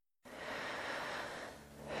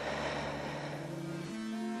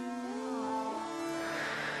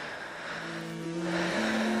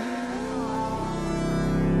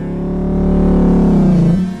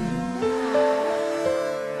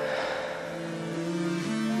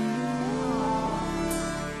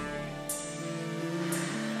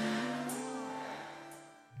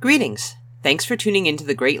Greetings! Thanks for tuning in to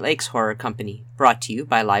the Great Lakes Horror Company, brought to you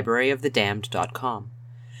by libraryofthedamned.com.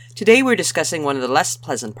 Today we're discussing one of the less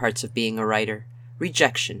pleasant parts of being a writer,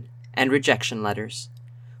 rejection, and rejection letters.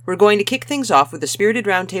 We're going to kick things off with a spirited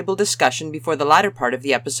roundtable discussion before the latter part of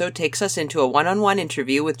the episode takes us into a one-on-one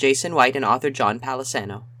interview with Jason White and author John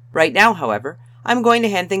Palisano. Right now, however, I'm going to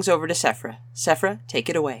hand things over to Sephra. Sephra, take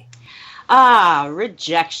it away.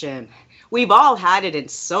 Rejection. We've all had it in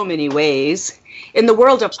so many ways. In the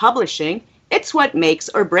world of publishing, it's what makes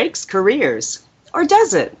or breaks careers. Or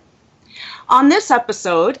does it? On this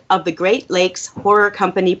episode of the Great Lakes Horror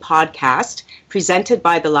Company podcast, presented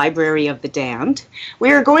by the Library of the Damned,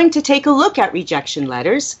 we are going to take a look at rejection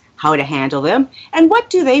letters, how to handle them, and what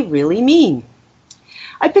do they really mean.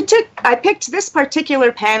 I picked this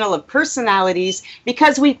particular panel of personalities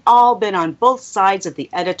because we've all been on both sides of the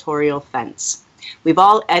editorial fence. We've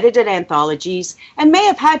all edited anthologies and may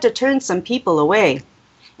have had to turn some people away.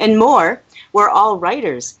 And more, we're all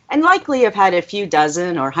writers and likely have had a few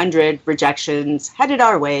dozen or 100 rejections headed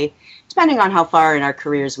our way, depending on how far in our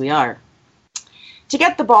careers we are. To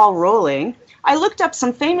get the ball rolling, I looked up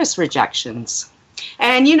some famous rejections.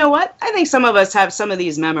 And you know what? I think some of us have some of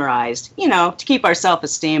these memorized, to keep our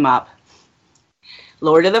self-esteem up.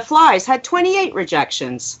 Lord of the Flies had 28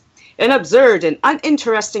 rejections. An absurd and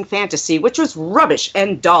uninteresting fantasy which was rubbish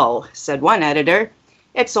and dull, said one editor.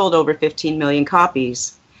 It sold over 15 million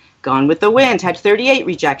copies. Gone with the Wind had 38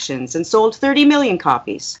 rejections and sold 30 million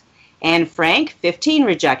copies. Anne Frank, 15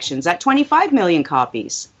 rejections at 25 million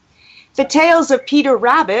copies. The Tales of Peter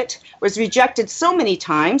Rabbit was rejected so many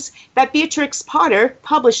times that Beatrix Potter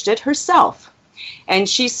published it herself. And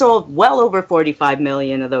she sold well over 45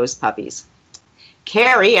 million of those puppies.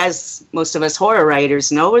 Carrie, as most of us horror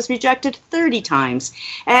writers know, was rejected 30 times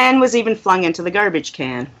and was even flung into the garbage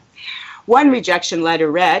can. One rejection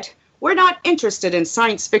letter read, "We're not interested in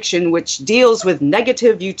science fiction which deals with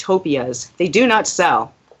negative utopias. They do not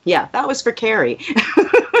sell." Yeah, that was for Carrie.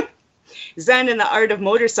 Zen and the Art of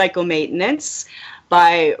Motorcycle Maintenance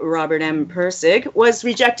by Robert M. Pirsig was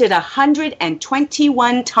rejected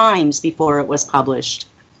 121 times before it was published.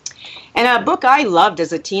 And a book I loved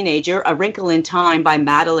as a teenager, A Wrinkle in Time by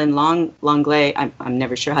Madeleine L'Anglais, I'm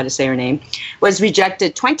never sure how to say her name, was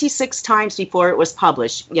rejected 26 times before it was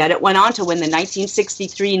published. Yet it went on to win the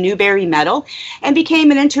 1963 Newbery Medal and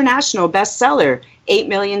became an international bestseller, 8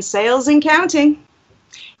 million sales and counting.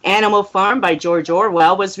 Animal Farm by George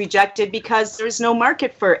Orwell was rejected because there's no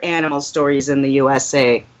market for animal stories in the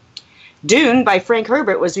USA. Dune by Frank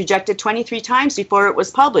Herbert was rejected 23 times before it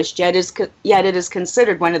was published, yet it is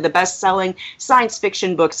considered one of the best-selling science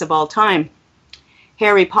fiction books of all time.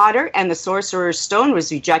 Harry Potter and the Sorcerer's Stone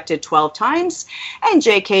was rejected 12 times, and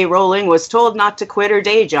J.K. Rowling was told not to quit her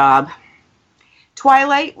day job.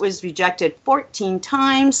 Twilight was rejected 14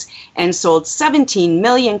 times and sold 17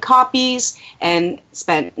 million copies and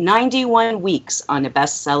spent 91 weeks on a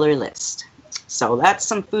bestseller list. So that's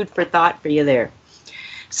some food for thought for you there.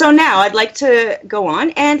 So now I'd like to go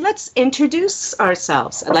on and let's introduce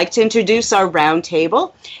ourselves. I'd like to introduce our round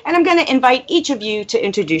table, and I'm going to invite each of you to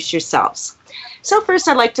introduce yourselves. So first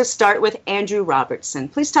I'd like to start with Andrew Robertson.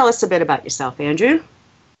 Please tell us a bit about yourself, Andrew.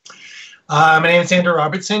 My name is Andrew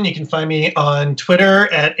Robertson. You can find me on Twitter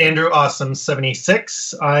at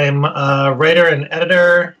AndrewAwesome76. I'm a writer and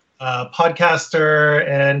editor, podcaster,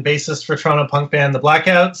 and bassist for Toronto punk band The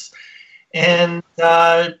Blackouts. And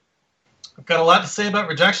I've got a lot to say about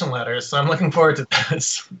rejection letters, so I'm looking forward to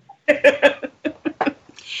this.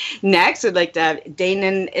 Next, I'd like to have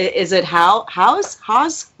Danon, is it Haas?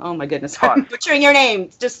 Oh my goodness, I'm butchering your name.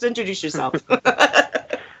 Just introduce yourself.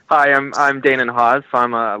 Hi, I'm Danon Haas.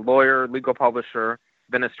 I'm a lawyer, legal publisher,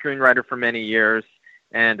 been a screenwriter for many years,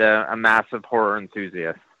 and a massive horror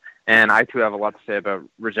enthusiast. And I too have a lot to say about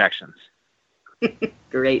rejections.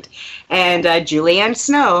 Great. And Julianne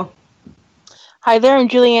Snow. Hi there, I'm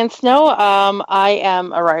Julianne Snow. I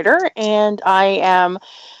am a writer, and I am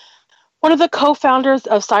one of the co-founders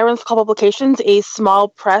of Sirens Call Publications, a small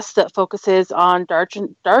press that focuses on dark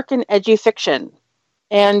and edgy fiction.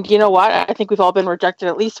 And you know what? I think we've all been rejected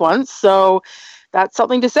at least once, so that's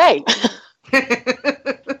something to say.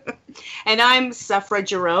 And I'm Sephra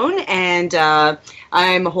Jerome, and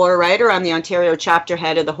I'm a horror writer. I'm the Ontario chapter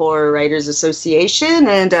head of the Horror Writers Association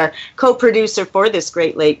and a co-producer for this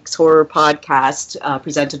Great Lakes Horror podcast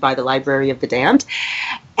presented by the Library of the Damned.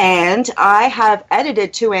 And I have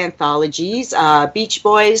edited 2 anthologies, Beach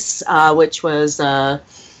Boys, which was a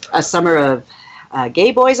summer of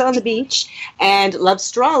Gay Boys on the Beach, and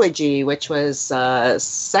Lovestrology, which was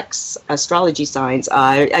sex astrology signs.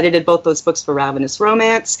 I edited both those books for Ravenous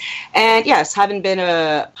Romance. And yes, having been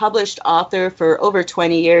a published author for over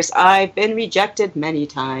 20 years, I've been rejected many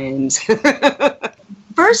times.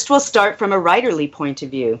 First, we'll start from a writerly point of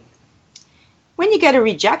view. When you get a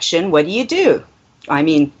rejection, what do? I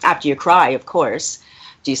mean, after you cry, of course.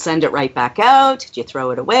 Do you send it right back out? Do you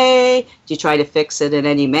throw it away? Do you try to fix it in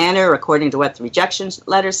any manner according to what the rejection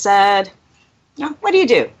letter said? What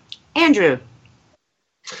do? Andrew?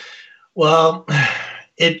 Well,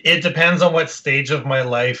 it depends on what stage of my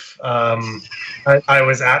life I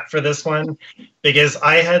was at for this one, because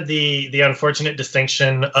I had the unfortunate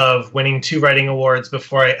distinction of winning 2 writing awards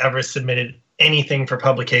before I ever submitted anything for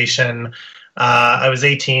publication. I was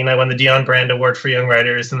 18. I won the Dion Brand Award for Young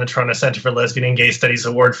Writers and the Toronto Centre for Lesbian and Gay Studies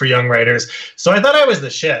Award for Young Writers. So I thought I was the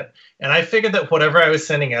shit. And I figured that whatever I was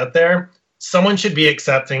sending out there, someone should be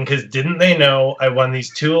accepting, because didn't they know I won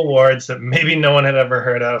these 2 awards that maybe no one had ever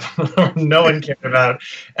heard of, or no one cared about.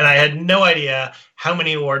 And I had no idea how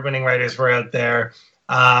many award-winning writers were out there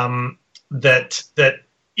that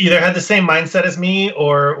either had the same mindset as me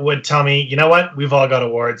or would tell me, you know what, we've all got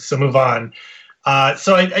awards, so move on.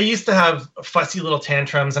 So I used to have fussy little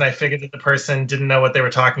tantrums, and I figured that the person didn't know what they were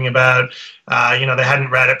talking about. They hadn't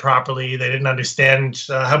read it properly. They didn't understand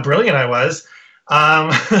how brilliant I was.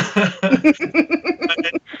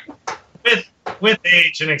 With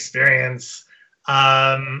age and experience,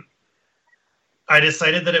 I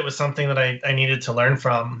decided that it was something that I needed to learn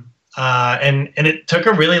from. And it took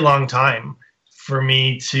a really long time for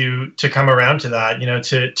me to come around to that,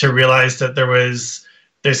 to realize that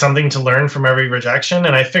there's something to learn from every rejection.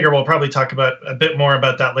 And I figure we'll probably talk about a bit more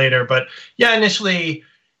about that later. But yeah, initially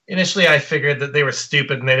I figured that they were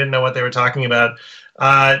stupid and they didn't know what they were talking about.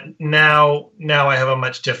 Now I have a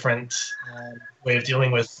much different way of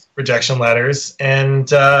dealing with rejection letters.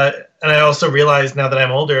 And I also realize now that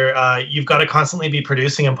I'm older, you've got to constantly be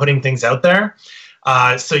producing and putting things out there.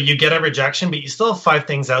 So you get a rejection, but you still have 5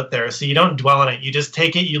 things out there. So you don't dwell on it. You just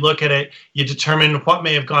take it, you look at it, you determine what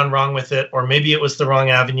may have gone wrong with it, or maybe it was the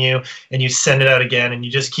wrong avenue, and you send it out again, and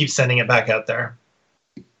you just keep sending it back out there.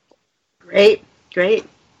 Great.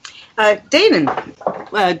 Damon,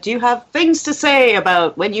 do you have things to say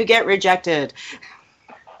about when you get rejected?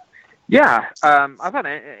 Yeah, I thought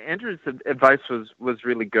Andrew's advice was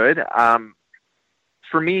really good.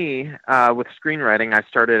 For me, with screenwriting, I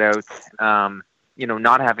started out,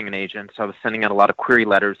 not having an agent, so I was sending out a lot of query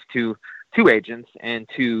letters to agents and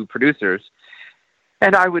to producers.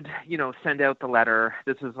 And I would, send out the letter.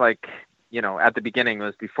 This was like, at the beginning, it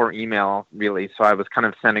was before email, really, so I was kind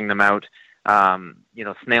of sending them out,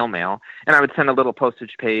 snail mail. And I would send a little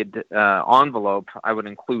postage-paid envelope I would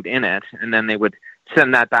include in it, and then they would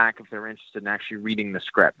send that back if they were interested in actually reading the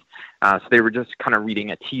script. So they were just kind of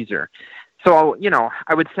reading a teaser. So,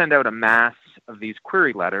 I would send out a mass of these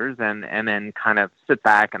query letters and then kind of sit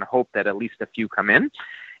back and hope that at least a few come in.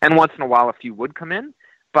 And once in a while, a few would come in.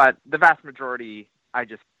 But the vast majority, I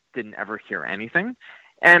just didn't ever hear anything.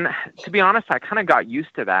 And to be honest, I kind of got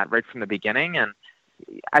used to that right from the beginning. And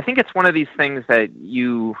I think it's one of these things that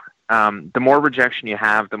the more rejection you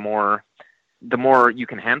have, the more you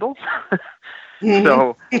can handle.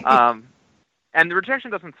 So, and the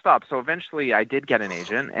rejection doesn't stop. So eventually I did get an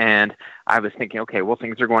agent, and I was thinking, okay, well,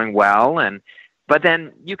 things are going well. But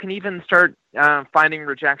then you can even start finding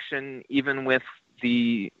rejection even with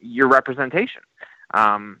your representation.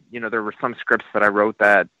 There were some scripts that I wrote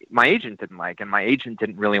that my agent didn't like, and my agent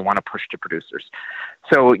didn't really want to push to producers.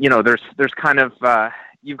 So, there's kind of,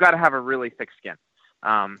 you've got to have a really thick skin.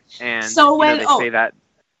 And so when, they say that.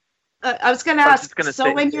 I was going to ask,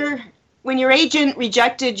 when your agent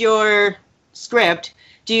rejected your script,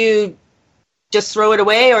 do you just throw it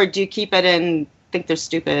away, or do you keep it and think they're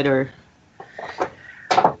stupid, or?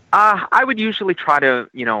 I would usually try to,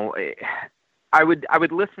 I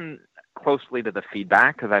would listen closely to the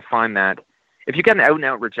feedback, because I find that if you get an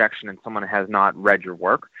out-and-out rejection and someone has not read your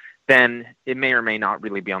work, then it may or may not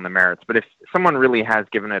really be on the merits. But if someone really has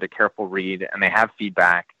given it a careful read and they have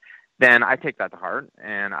feedback, then I take that to heart,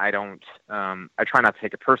 and I don't. I try not to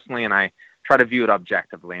take it personally, and I try to view it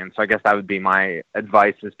objectively. And so I guess that would be my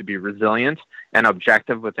advice, is to be resilient and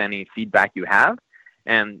objective with any feedback you have,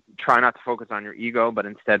 and try not to focus on your ego, but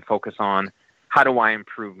instead focus on, how do I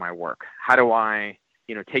improve my work? How do I,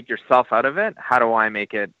 take yourself out of it? How do I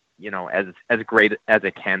make it, as great as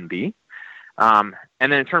it can be? And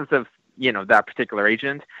then in terms of, that particular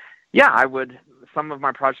agent, yeah, some of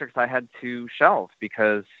my projects I had to shelve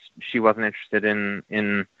because she wasn't interested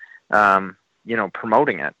in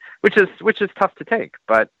promoting it, which is tough to take.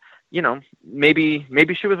 But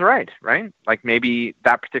maybe she was right? Like maybe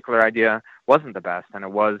that particular idea wasn't the best, and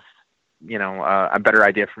it was, a better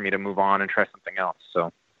idea for me to move on and try something else.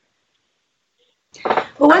 So,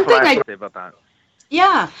 well, one thing I have to say about that.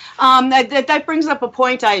 Yeah, that brings up a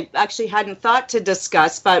point I actually hadn't thought to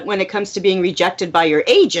discuss. But when it comes to being rejected by your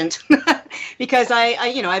agent, because I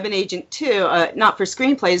have an agent too, not for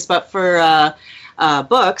screenplays, but for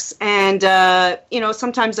books, and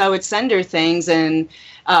sometimes I would send her things, and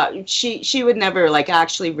she would never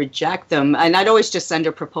actually reject them, and I'd always just send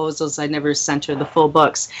her proposals. I never sent her the full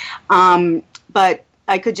books, but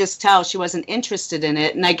I could just tell she wasn't interested in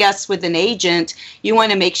it. And I guess with an agent, you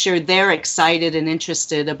want to make sure they're excited and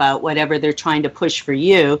interested about whatever they're trying to push for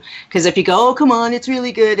you. Because if you go, oh, come on, it's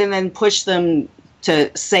really good, and then push them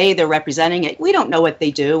to say they're representing it, we don't know what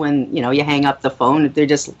they do when, you hang up the phone. They're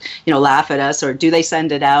just, laugh at us, or do they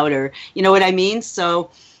send it out, or, you know what I mean? So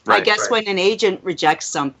I guess when an agent rejects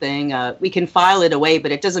something, we can file it away,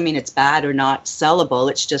 but it doesn't mean it's bad or not sellable.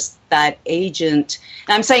 It's just that agent,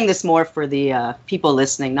 and I'm saying this more for the people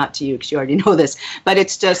listening, not to you, because you already know this, but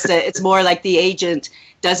it's just, it's more like the agent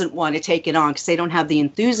doesn't want to take it on because they don't have the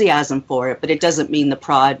enthusiasm for it, but it doesn't mean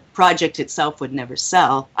the project itself would never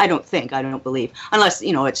sell. I don't believe, unless,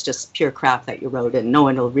 it's just pure crap that you wrote and no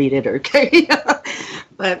one will read it, or,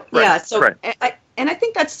 but yeah, so and I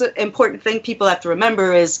think that's the important thing people have to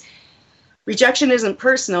remember is rejection isn't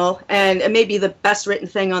personal, and it may be the best written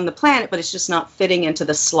thing on the planet, but it's just not fitting into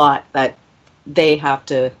the slot that they have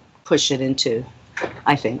to push it into,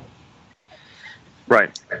 I think.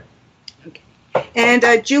 Right. Okay. And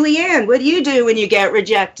Julianne, what do you do when you get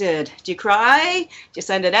rejected? Do you cry? Do you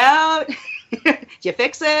send it out? Do you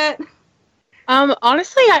fix it?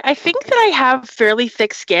 Honestly, I think that I have fairly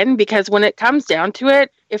thick skin, because when it comes down to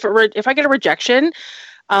it, if I get a rejection,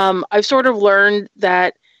 I've sort of learned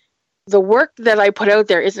that the work that I put out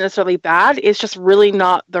there isn't necessarily bad. It's just really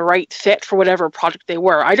not the right fit for whatever project they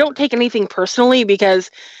were. I don't take anything personally, because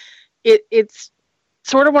it's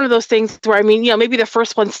sort of one of those things where, maybe the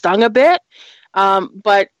first one stung a bit,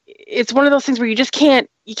 but it's one of those things where you just can't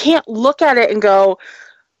look at it and go,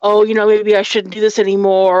 oh, maybe I shouldn't do this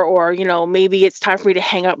anymore, or, maybe it's time for me to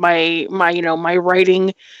hang up my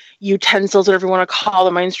writing utensils, whatever you want to call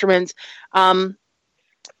them, my instruments.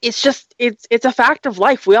 It's just, it's a fact of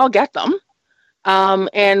life. We all get them.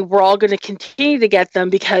 And we're all going to continue to get them,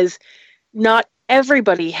 because not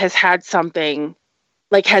everybody has had something,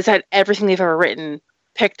 has had everything they've ever written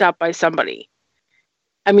picked up by somebody.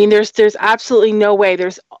 There's absolutely no way.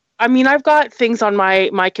 I've got things on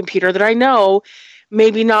my computer that I know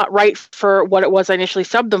maybe not right for what it was I initially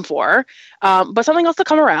subbed them for, but something else to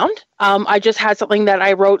come around. I just had something that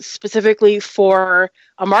I wrote specifically for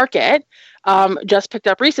a market, just picked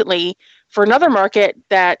up recently for another market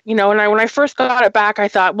that, when I first got it back, I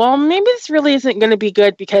thought, well, maybe this really isn't going to be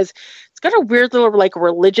good, because it's got a weird little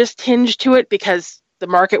religious tinge to it, because the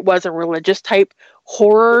market was a religious type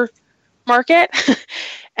horror market.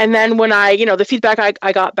 And then when the feedback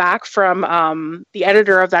I got back from the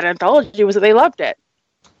editor of that anthology was that they loved it.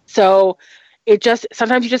 So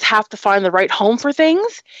sometimes you just have to find the right home for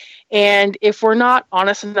things. And if we're not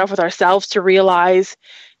honest enough with ourselves to realize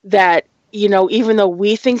that, even though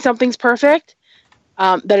we think something's perfect,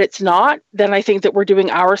 that it's not, then I think that we're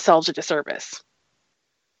doing ourselves a disservice.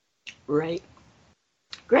 Right.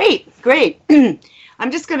 Great.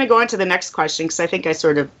 I'm just going to go on to the next question, because I think I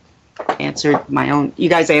sort of answered my own. You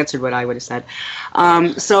guys answered what I would have said.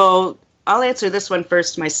 So I'll answer this one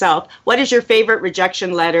first myself. What is your favorite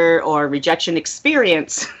rejection letter or rejection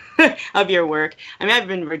experience of your work? I've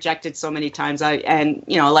been rejected so many times. Like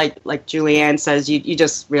Julianne says, you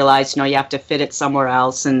just realize, you have to fit it somewhere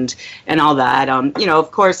else and all that.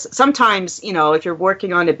 Of course, sometimes, if you're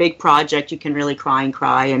working on a big project, you can really cry,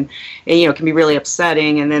 and it can be really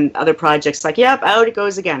upsetting. And then other projects yep, out it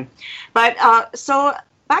goes again. But so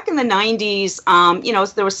back in the 90s,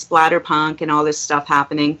 there was splatterpunk and all this stuff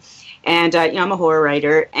happening. And, I'm a horror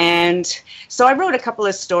writer. And so I wrote a couple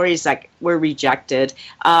of stories that were rejected.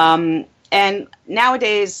 And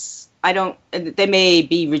nowadays, they may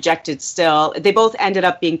be rejected still. They both ended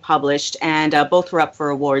up being published, and both were up for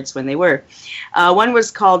awards when they were.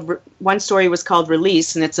 One story was called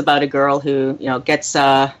Release, and it's about a girl who, gets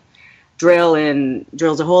a drill and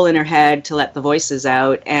drills a hole in her head to let the voices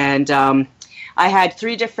out. And, I had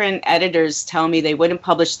 3 different editors tell me they wouldn't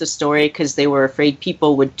publish the story because they were afraid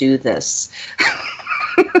people would do this.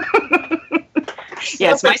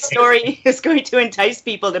 Yes, my story is going to entice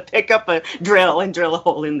people to pick up a drill and drill a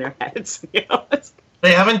hole in their heads.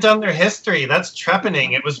 They haven't done their history. That's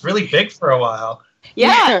trepanning. It was really big for a while.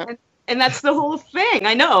 Yeah. And that's the whole thing.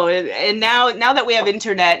 I know. And now that we have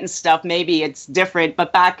internet and stuff, maybe it's different.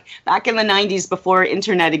 But back in the 90s, before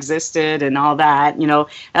internet existed and all that,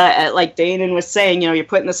 like Danon was saying, you're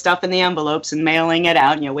putting the stuff in the envelopes and mailing it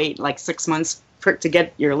out, and you wait like 6 months to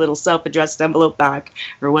get your little self-addressed envelope back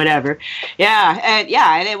or whatever. And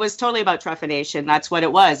it was totally about trephination. That's what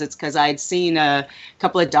it was. It's because I'd seen a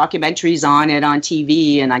couple of documentaries on it on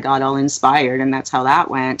TV, and I got all inspired, and that's how that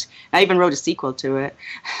went. I even wrote a sequel to it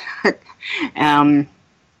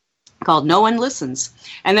called No One Listens.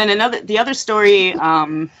 And then the other story,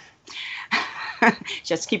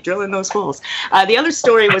 just keep drilling those holes. The other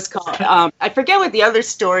story was called, I forget what the other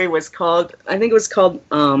story was called. I think it was called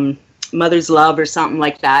Mother's Love or something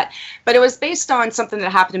like that. But it was based on something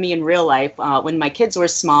that happened to me in real life when my kids were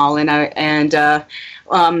small, and I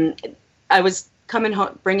was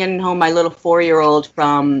bringing home my little 4-year-old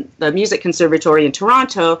from the music conservatory in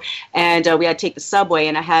Toronto, and we had to take the subway,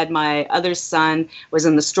 and I had my other son was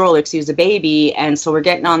in the stroller because he was a baby, and so we're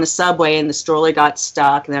getting on the subway, and the stroller got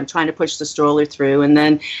stuck, and I'm trying to push the stroller through, and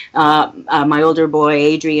then my older boy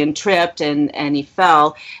Adrian tripped and he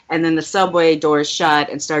fell, and then the subway doors shut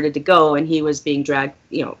and started to go, and he was being dragged,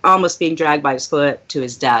 almost being dragged by his foot to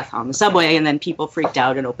his death on the subway, and then people freaked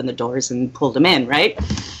out and opened the doors and pulled him in, right?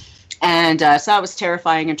 And so that was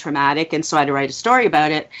terrifying and traumatic, and so I had to write a story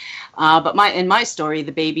about it. But in my story,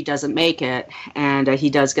 the baby doesn't make it, and he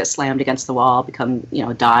does get slammed against the wall,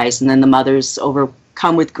 dies, and then the mother's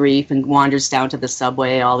overcome with grief and wanders down to the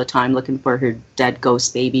subway all the time looking for her dead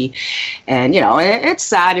ghost baby. And, it's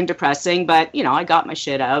sad and depressing, but, I got my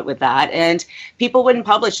shit out with that. And people wouldn't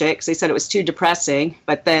publish it because they said it was too depressing,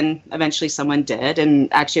 but then eventually someone did,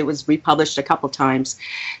 and actually it was republished a couple times.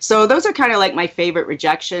 So those are kind of like my favorite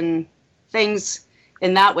rejection things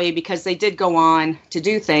in that way, because they did go on to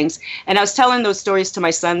do things. And I was telling those stories to my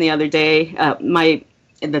son the other day,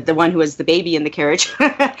 the one who was the baby in the carriage.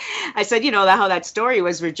 I said, how that story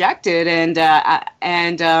was rejected, and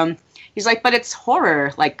he's like, but it's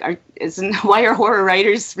horror. Like, why are horror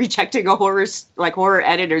writers rejecting horror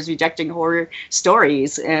editors rejecting horror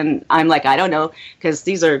stories? And I'm like, I don't know, because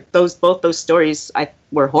both those stories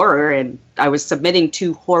were horror, and I was submitting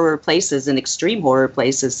to horror places and extreme horror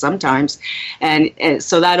places sometimes, and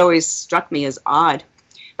so that always struck me as odd.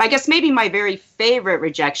 But I guess maybe my very favorite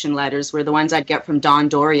rejection letters were the ones I'd get from Don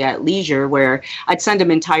Doria at Leisure, where I'd send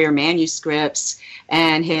him entire manuscripts,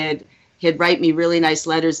 and he'd write me really nice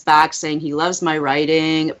letters back saying he loves my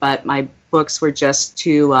writing, but my books were just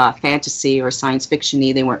too fantasy or science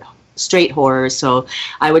fiction-y. They weren't straight horror. So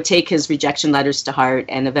I would take his rejection letters to heart,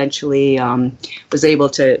 and eventually was able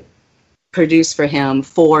to produce for him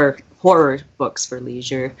 4 horror books for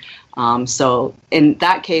Leisure. So in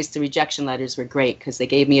that case, the rejection letters were great because they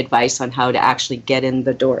gave me advice on how to actually get in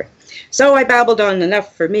the door. So I babbled on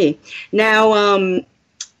enough for me. Now,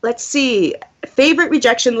 let's see. Favorite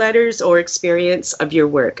rejection letters or experience of your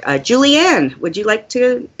work? Julianne, would you like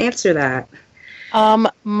to answer that?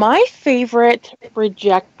 My favorite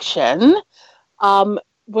rejection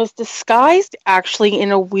was disguised actually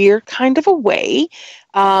in a weird kind of a way,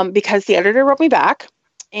 because the editor wrote me back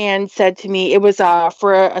and said to me, it was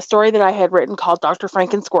for a story that I had written called Dr.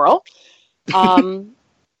 Franken Squirrel.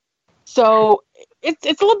 So it's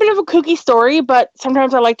a little bit of a kooky story, but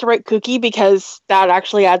sometimes I like to write kooky because that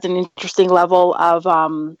actually adds an interesting level of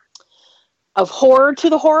horror to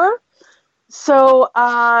the horror. So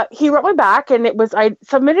he wrote me back, and I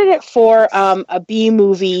submitted it for a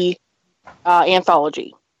B-movie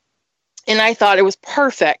anthology. And I thought it was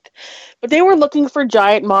perfect. But they were looking for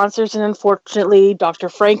giant monsters, and unfortunately, Dr.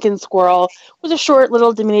 Franken Squirrel was a short,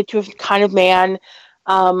 little, diminutive kind of man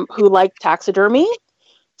who liked taxidermy.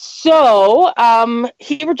 So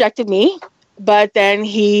he rejected me, but then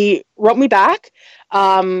he wrote me back.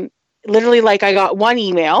 Literally, I got one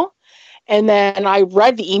email, and then I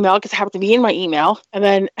read the email because it happened to be in my email. And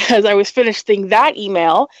then as I was finishing that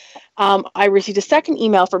email, I received a second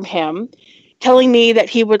email from him telling me that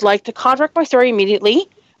he would like to contract my story immediately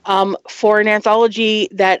for an anthology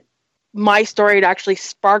that my story had actually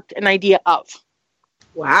sparked an idea of.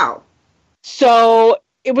 Wow. So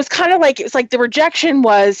it was kind of the rejection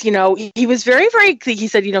was, he was very, very, he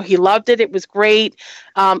said, he loved it. It was great.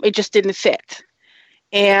 It just didn't fit.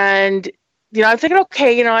 And, I'm thinking,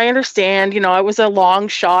 okay, I understand, it was a long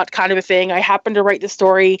shot kind of a thing. I happened to write the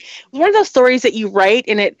story. It was one of those stories that you write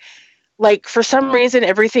and it, for some reason,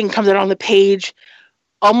 everything comes out on the page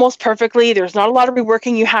almost perfectly. There's not a lot of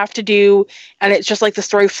reworking you have to do. And it's just the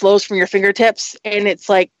story flows from your fingertips, and it's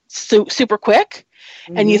super quick.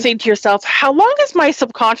 Mm-hmm. And you think to yourself, how long has my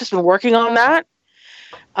subconscious been working on that?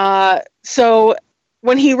 So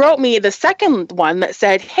when he wrote me the second one that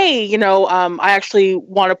said, hey, I actually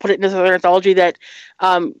want to put it in this other anthology that,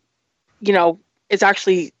 is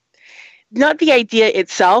actually not the idea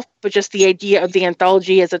itself, but just the idea of the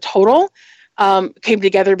anthology as a total, came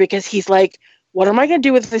together because he's like, what am I going to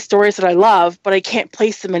do with the stories that I love, but I can't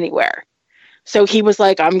place them anywhere? So he was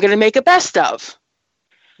like, I'm going to make a best of.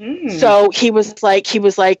 So he was like,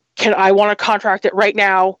 I want to contract it right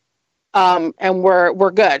now. And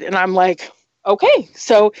we're good. And I'm like, okay.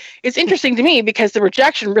 So it's interesting to me because the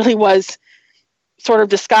rejection really was sort of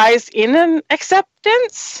disguised in an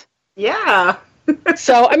acceptance. Yeah.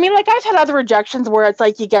 So, I mean, like, I've had other rejections where it's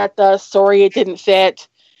like, you get the sorry, it didn't fit,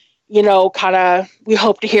 kind of, we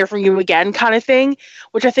hope to hear from you again kind of thing,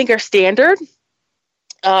 which I think are standard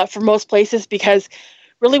for most places, because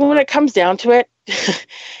really when it comes down to it,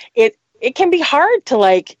 it can be hard to,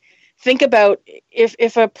 like, think about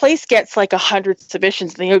if a place gets like 100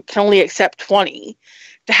 submissions and they can only accept 20,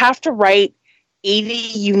 to have to write 80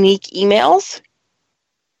 unique emails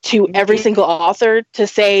to every single author to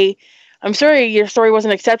say, I'm sorry, your story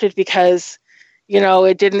wasn't accepted because,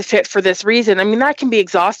 it didn't fit for this reason. I mean, that can be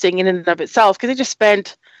exhausting in and of itself, because they just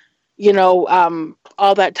spent,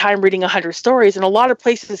 all that time reading 100 stories, and a lot of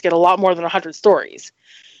places get a lot more than 100 stories.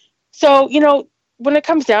 So, when it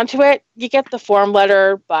comes down to it, you get the form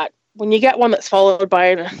letter, but when you get one that's followed by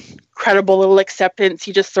an incredible little acceptance,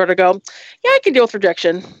 you just sort of go, yeah, I can deal with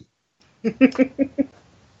rejection.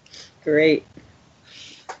 Great.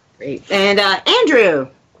 And Andrew,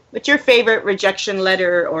 what's your favorite rejection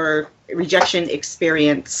letter or rejection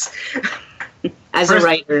experience as a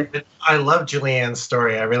writer? I love Julianne's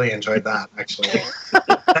story. I really enjoyed that, actually.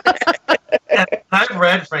 And I've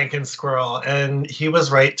read Franken Squirrel, and he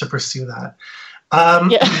was right to pursue that.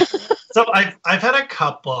 So I've had a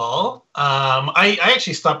couple. I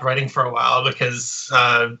actually stopped writing for a while because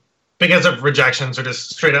of rejections or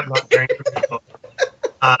just straight up not caring for people.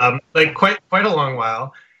 Like quite a long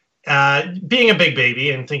while. Being a big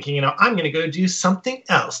baby and thinking, I'm going to go do something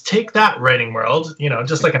else. Take that, writing world,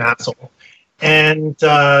 just like an asshole. And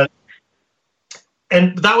that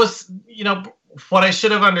was, what I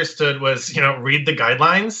should have understood was, read the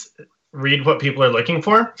guidelines, read what people are looking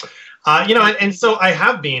for. And so I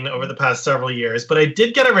have been over the past several years, but I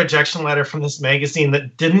did get a rejection letter from this magazine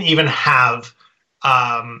that didn't even have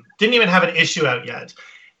an issue out yet.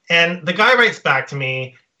 And the guy writes back to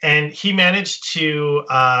me, and he managed to,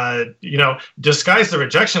 disguise the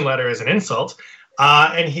rejection letter as an insult.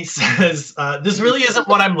 And he says, this really isn't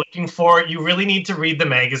what I'm looking for. You really need to read the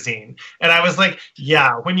magazine. And I was like,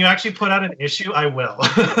 yeah, when you actually put out an issue, I will.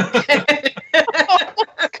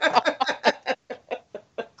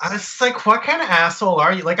 I was like, what kind of asshole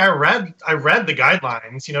are you? Like, I read the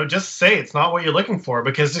guidelines, just say it's not what you're looking for,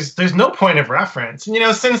 because there's no point of reference.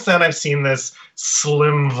 And, since then I've seen this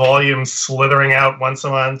slim volume slithering out once a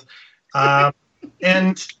month.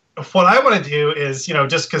 And what I want to do is,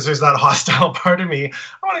 just because there's that hostile part of me,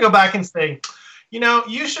 I want to go back and say,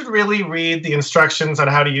 you should really read the instructions on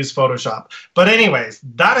how to use Photoshop. But anyways,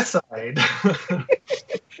 that aside,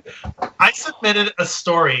 I submitted a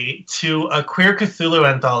story to a Queer Cthulhu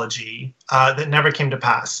anthology that never came to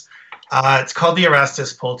pass. It's called the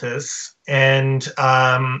Erastus Pultis, and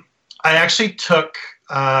I actually took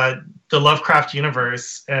the Lovecraft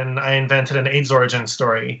universe and I invented an AIDS origin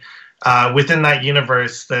story within that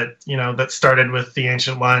universe that that started with the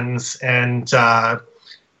Ancient Ones and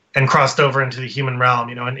crossed over into the human realm,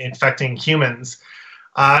 and infecting humans.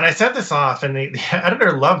 And I sent this off, and the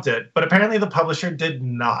editor loved it, but apparently the publisher did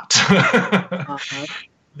not.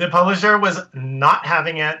 The publisher was not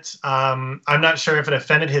having it. I'm not sure if it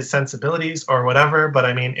offended his sensibilities or whatever, but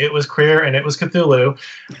I mean, it was queer and it was Cthulhu.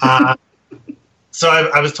 So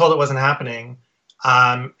I was told it wasn't happening.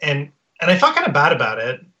 And I felt kind of bad about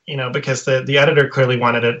it, because the editor clearly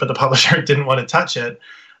wanted it, but the publisher didn't want to touch it.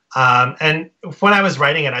 And when I was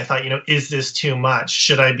writing it, I thought, is this too much?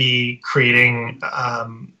 Should I be creating, a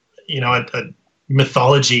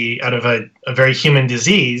mythology out of a very human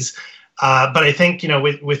disease? But I think,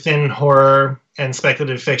 within horror and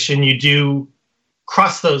speculative fiction, you do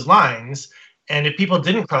cross those lines. And if people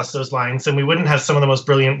didn't cross those lines, then we wouldn't have some of the most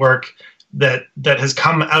brilliant work that has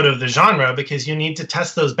come out of the genre, because you need to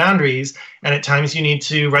test those boundaries. And at times you need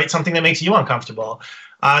to write something that makes you uncomfortable.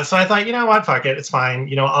 So I thought, what, fuck it, it's fine.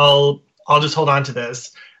 I'll just hold on to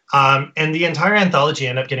this. And the entire anthology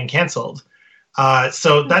ended up getting canceled.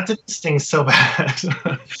 So that didn't sting so bad.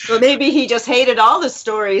 So maybe he just hated all the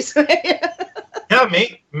stories. Yeah,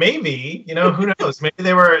 maybe. Who knows? Maybe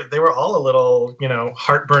they were all a little,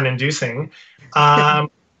 heartburn inducing.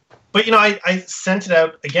 But, I sent it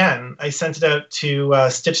out again. I sent it out to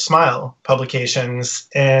Stitch Smile Publications,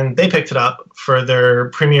 and they picked it up for their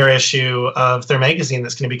premiere issue of their magazine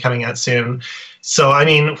that's going to be coming out soon. So,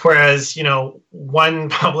 whereas, one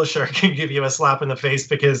publisher can give you a slap in the face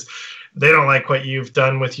because they don't like what you've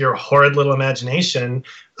done with your horrid little imagination,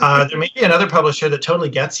 there may be another publisher that totally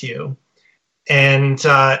gets you. And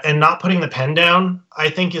not putting the pen down, I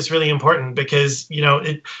think, is really important because,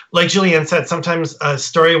 like Julianne said, sometimes a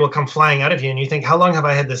story will come flying out of you and you think, how long have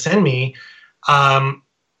I had this in me?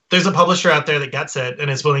 There's a publisher out there that gets it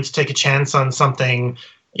and is willing to take a chance on something,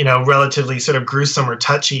 relatively sort of gruesome or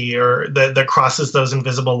touchy or that crosses those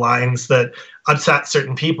invisible lines that upset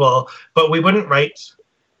certain people. But we wouldn't write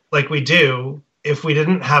like we do if we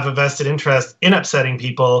didn't have a vested interest in upsetting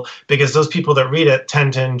people, because those people that read it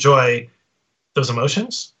tend to enjoy those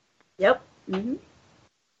emotions. Yep. Mm-hmm.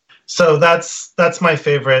 So that's my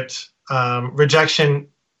favorite, rejection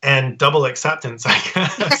and double acceptance, I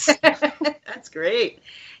guess. That's great.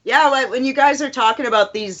 Yeah, when you guys are talking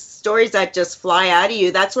about these stories that just fly out of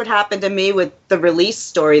you, that's what happened to me with the Release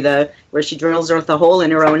story, where she drills her with a hole in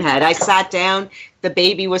her own head. I sat down, the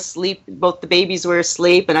baby was asleep, both the babies were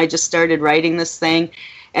asleep, and I just started writing this thing.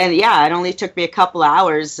 And yeah, it only took me a couple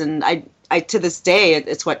hours, and I to this day,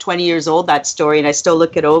 it's 20 years old, that story, and I still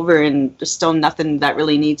look it over, and there's still nothing that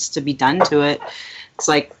really needs to be done to it. It's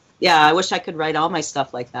like, yeah, I wish I could write all my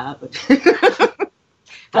stuff like that.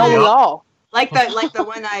 But we all. Like the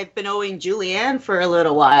one I've been owing Julianne for a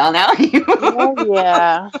little while now. Oh,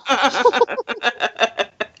 yeah.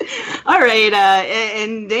 All right,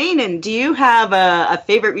 and Danon, do you have a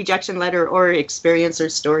favorite rejection letter or experience or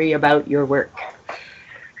story about your work?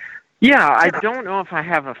 Yeah, I don't know if I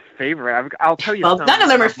have a favorite. I'll tell you. Well, none of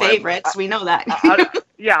them are favorites. We know that.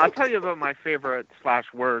 I'll tell you about my favorite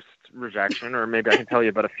 / worst rejection, or maybe I can tell you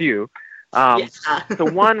about a few.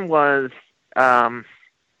 The one was so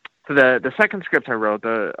the second script I wrote,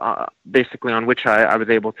 basically on which I was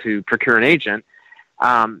able to procure an agent.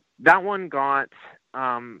 That one got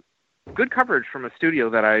good coverage from a studio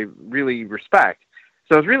that I really respect.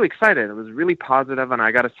 So I was really excited. It was really positive, and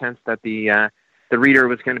I got a sense that the reader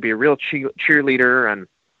was going to be a real cheerleader and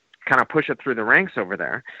kind of push it through the ranks over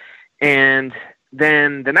there. And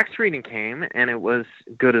then the next reading came, and it was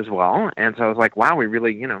good as well. And so I was like, wow, we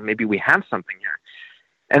really, maybe we have something here.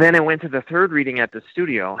 And then I went to the third reading at the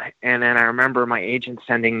studio, and then I remember my agent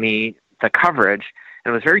sending me the coverage,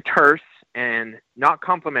 and it was very terse and not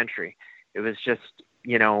complimentary. It was just,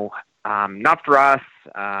 not for us.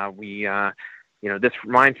 This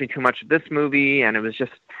reminds me too much of this movie, and it was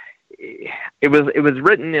just, it was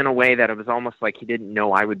written in a way that it was almost like he didn't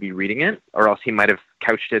know I would be reading it, or else he might have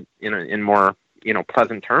couched it in more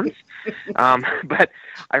pleasant terms. But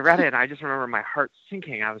I read it, and I just remember my heart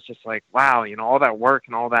sinking. I was just like, wow, all that work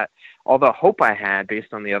and all the hope I had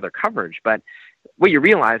based on the other coverage. But what you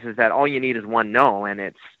realize is that all you need is one no, and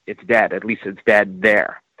it's dead. At least it's dead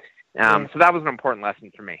there. So that was an important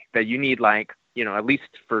lesson for me, that you need, at least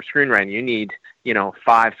for screenwriting, you need,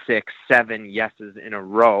 5, 6, 7 yeses in a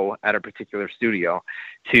row at a particular studio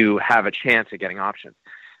to have a chance at getting options.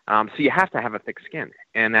 So you have to have a thick skin,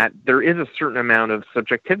 and that there is a certain amount of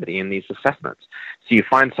subjectivity in these assessments. So you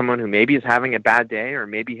find someone who maybe is having a bad day, or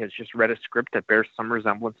maybe has just read a script that bears some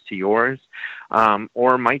resemblance to yours,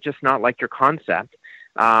 or might just not like your concept.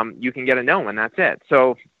 You can get a no, and that's it.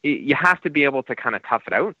 So you have to be able to kind of tough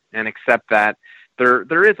it out and accept that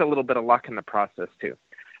there is a little bit of luck in the process too.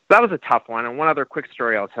 So that was a tough one. And one other quick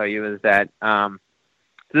story I'll tell you is that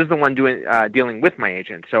this is the one dealing with my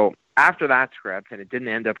agent. So after that script, and it didn't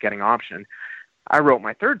end up getting optioned, I wrote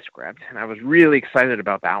my third script, and I was really excited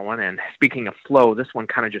about that one. And speaking of flow, this one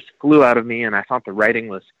kind of just flew out of me, and I thought the writing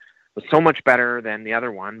was so much better than the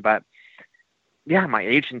other one. But yeah, my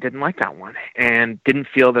agent didn't like that one and didn't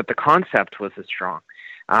feel that the concept was as strong,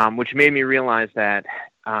 which made me realize that,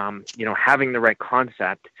 having the right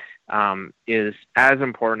concept is as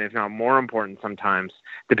important, if not more important sometimes,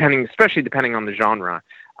 especially depending on the genre,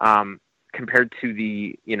 compared to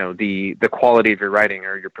the quality of your writing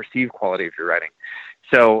or your perceived quality of your writing.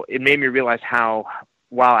 So it made me realize how,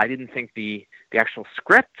 while I didn't think the actual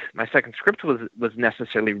script, my second script was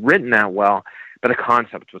necessarily written that well, but the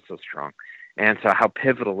concept was so strong. And so how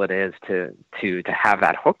pivotal it is to have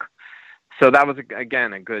that hook. So that was,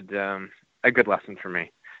 again, a good lesson for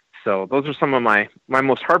me. So those are some of my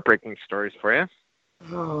most heartbreaking stories for you.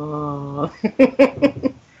 Oh.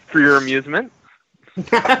 For your amusement.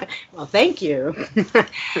 Well, thank you.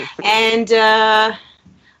 And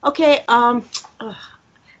okay, I'm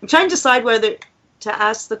trying to decide whether to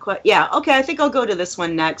ask the question. Yeah, okay, I think I'll go to this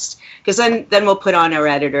one next, because then we'll put on our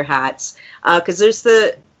editor hats. Because there's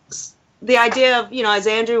the idea of, as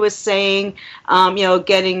Andrew was saying,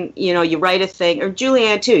 getting, you write a thing, or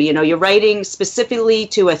Julianne too, you're writing specifically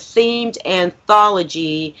to a themed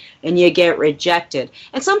anthology and you get rejected.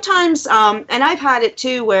 And sometimes, and I've had it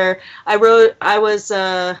too, where I was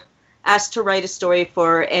asked to write a story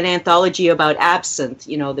for an anthology about absinthe,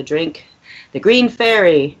 the drink, the Green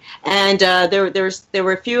Fairy, and there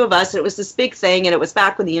were a few of us, and it was this big thing, and it was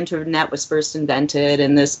back when the internet was first invented,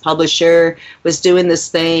 and this publisher was doing this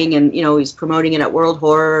thing, and he was promoting it at World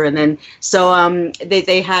Horror, and then so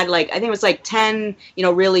they had I think it was 10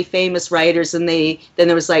 really famous writers, and then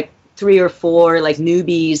there was 3 or 4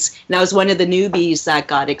 newbies, and I was one of the newbies that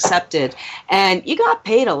got accepted, and you got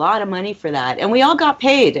paid a lot of money for that, and we all got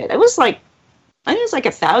paid. It was I think it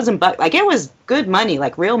was $1,000. It was good money,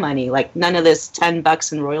 real money, none of this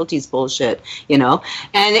 $10 in royalties bullshit,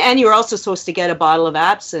 And you were also supposed to get a bottle of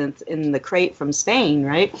absinthe in the crate from Spain,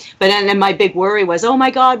 right? But then my big worry was, oh my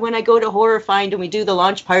God, when I go to Horror Find and we do the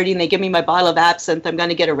launch party and they give me my bottle of absinthe, I'm going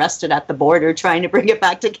to get arrested at the border trying to bring it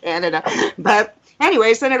back to Canada. But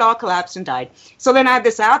anyways, then it all collapsed and died. So then I had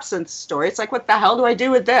this absinthe story. It's what the hell do I do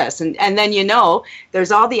with this? And then,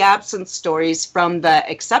 there's all the absinthe stories from the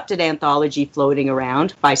accepted anthology floating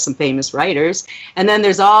around by some famous writers. And then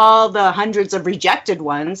there's all the hundreds of rejected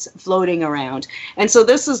ones floating around. And so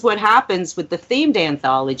this is what happens with the themed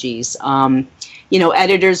anthologies.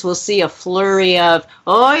 Editors will see a flurry of,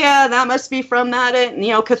 oh yeah, that must be from that,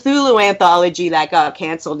 Cthulhu anthology that got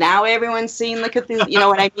canceled. Now everyone's seen the Cthulhu, you know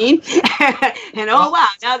what I mean? And oh wow,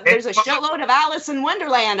 now there's a shitload of Alice in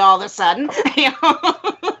Wonderland all of a sudden,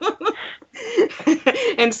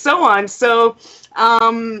 and so on. So,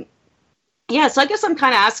 so I guess I'm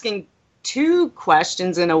kind of asking 2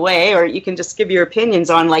 questions in a way, or you can just give your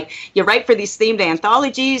opinions on, you write for these themed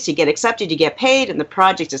anthologies, you get accepted, you get paid, and the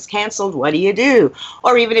project is canceled. What do you do?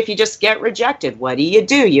 Or even if you just get rejected, what do you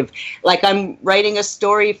do? I'm writing a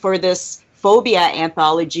story for this phobia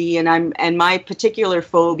anthology, and my particular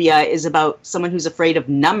phobia is about someone who's afraid of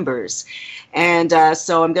numbers. And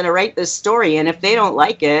so I'm going to write this story, and if they don't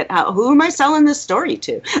like it, who am I selling this story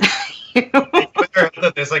to?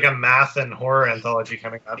 There's a math and horror anthology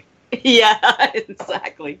coming up. Yeah,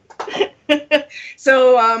 exactly.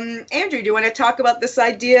 So, Andrew, do you want to talk about this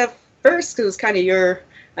idea first? Because it was kind of your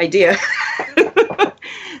idea.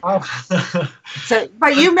 So,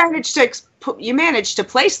 but you managed to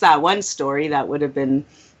place that one story that would have been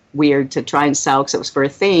weird to try and sell because it was for a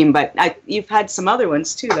theme. But you've had some other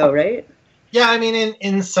ones too, though, right? Yeah, I mean,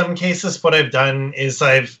 in some cases, what I've done is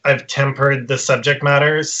I've tempered the subject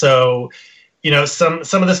matter. So,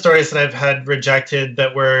 some of the stories that I've had rejected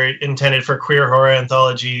that were intended for queer horror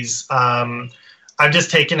anthologies, I've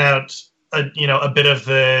just taken out a bit of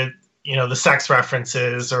the sex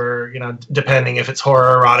references, or depending if it's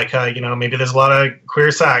horror erotica, maybe there's a lot of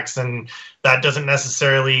queer sex, and that doesn't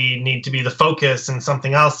necessarily need to be the focus and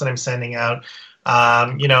something else that I'm sending out,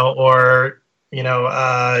 or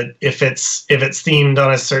if it's themed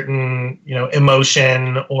on a certain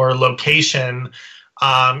emotion or location.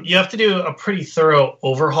 You have to do a pretty thorough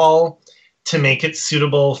overhaul to make it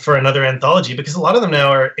suitable for another anthology, because a lot of them now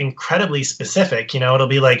are incredibly specific. It'll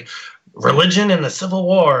be religion and the Civil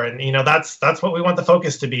War, and that's what we want the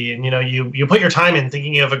focus to be. And you put your time in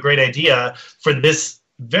thinking you have a great idea for this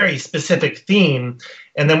very specific theme,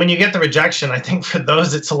 and then when you get the rejection, I think for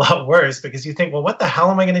those it's a lot worse, because you think, well, what the hell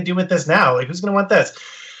am I going to do with this now? Who's going to want this?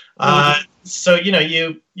 So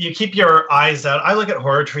you keep your eyes out. I look at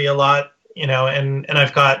Horror Tree a lot. And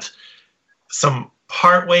I've got some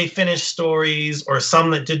partway finished stories, or some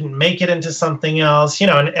that didn't make it into something else,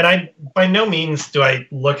 and I, by no means do I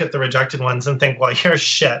look at the rejected ones and think, well, you're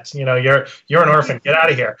shit, you're an orphan, get out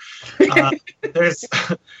of here. There's,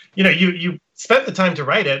 you spent the time to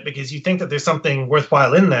write it because you think that there's something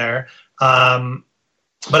worthwhile in there. But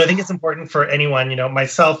I think it's important for anyone,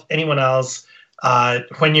 myself, anyone else,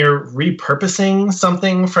 when you're repurposing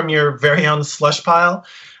something from your very own slush pile,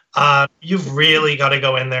 you've really got to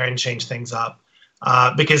go in there and change things up,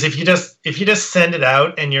 because if you just send it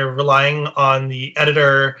out and you're relying on the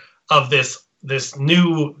editor of this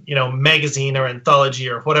new magazine or anthology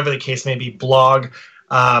or whatever the case may be, blog,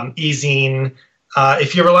 e-zine,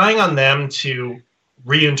 if you're relying on them to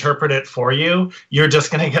reinterpret it for you, you're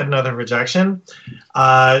just going to get another rejection.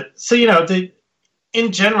 So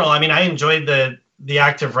in general, I mean, I enjoyed the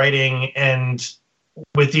act of writing, and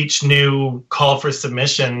with each new call for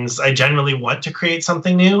submissions, I generally want to create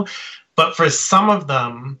something new. But for some of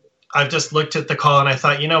them, I've just looked at the call and I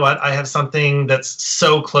thought, you know what, I have something that's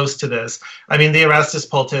so close to this. I mean, the Erastus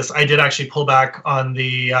Poultice, I did actually pull back on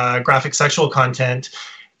the graphic sexual content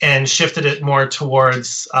and shifted it more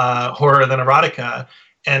towards horror than erotica.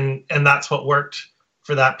 and that's what worked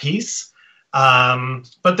for that piece.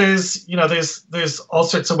 But there's all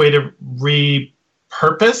sorts of way to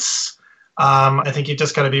repurpose. I think you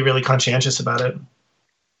just got to be really conscientious about it.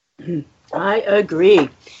 I agree.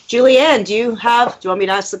 Julianne, do you want me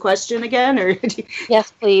to ask the question again? Or Yes,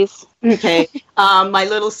 please. Okay. My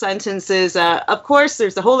little sentence is, of course,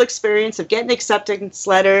 there's the whole experience of getting an acceptance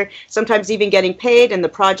letter, sometimes even getting paid, and the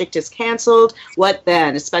project is canceled. What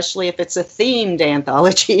then? Especially if it's a themed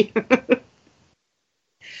anthology.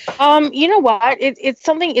 You know what? It's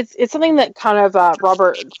something that kind of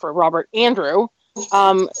Robert Andrew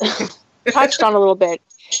touched on a little bit.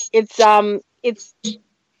 It's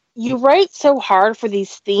you write so hard for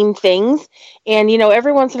these themed things, and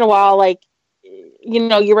every once in a while, like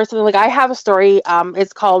you write something like I have a story.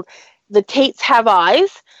 It's called "The Tates Have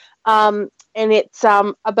Eyes," and it's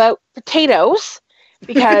about potatoes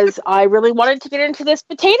because I really wanted to get into this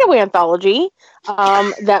potato anthology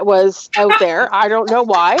that was out there. I don't know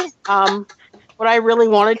why, but I really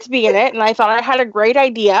wanted to be in it, and I thought I had a great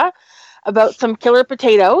idea about some killer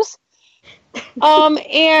potatoes. It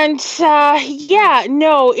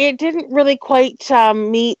didn't really quite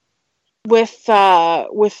meet with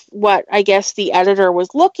what I guess the editor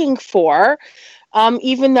was looking for.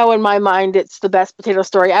 Even though in my mind it's the best potato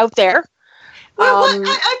story out there. Well,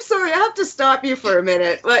 I'm sorry, I have to stop you for a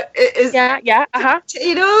minute. What is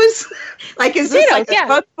potatoes? Like, is this like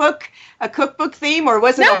a cookbook theme, or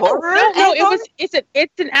was it a horror? No,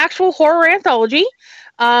 it's an actual horror anthology.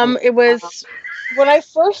 It was when I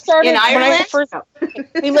first started. In Ireland?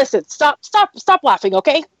 Hey, listen, stop laughing,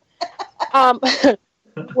 okay?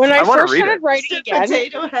 When I first started writing again,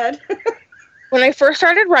 Potato Head. when I first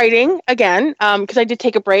started writing again, because I did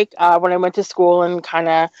take a break when I went to school and kind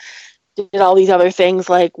of did all these other things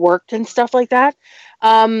like worked and stuff like that.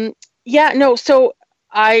 So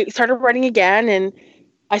I started writing again, and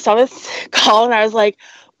I saw this call, and I was like,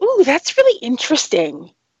 "Ooh, that's really interesting.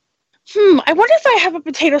 I wonder if I have a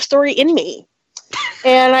potato story in me."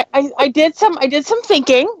 And I did some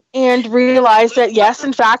thinking and realized that yes,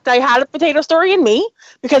 in fact, I had a potato story in me,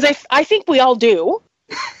 because I think we all do.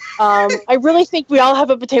 I really think we all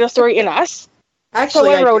have a potato story in us.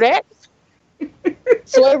 Actually, so I wrote it.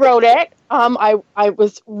 I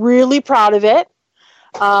was really proud of it.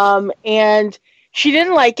 And she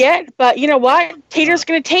didn't like it, but you know what? Tater's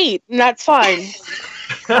gonna tate, and that's fine.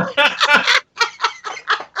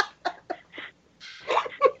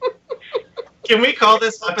 Can we call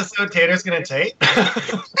this episode "Tater's Gonna Tate"?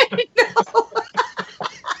 I know.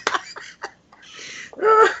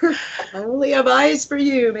 I only have eyes for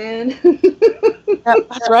you, man.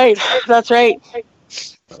 That's right. That's right.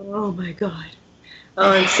 Oh my god.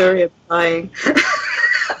 Oh, I'm sorry, I'm crying.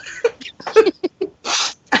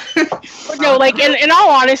 No, like in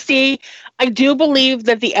all honesty, I do believe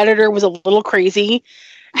that the editor was a little crazy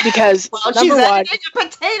because she's editing a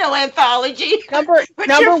potato anthology. Number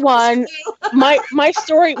one, my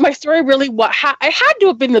story really I had to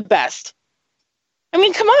have been the best. I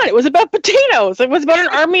mean, come on, it was about potatoes. It was about an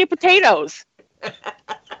army of potatoes.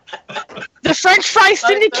 The French Fry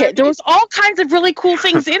Syndicate. There was all kinds of really cool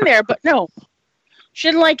things in there, but no, she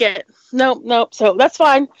didn't like it. Nope. So that's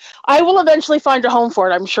fine. I will eventually find a home for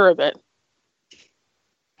it. I'm sure of it.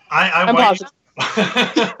 I'm positive.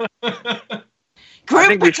 I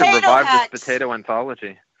think we should revive this potato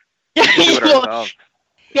anthology. We can do it ourselves.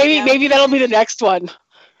 Maybe that'll be the next one.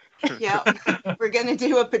 Yeah, we're gonna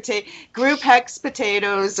do a group hex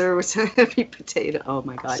potatoes or heavy potato. Oh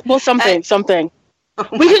my god. Well, something.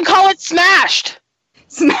 We can call it Smashed.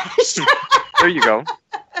 Smashed. There you go.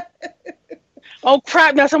 Oh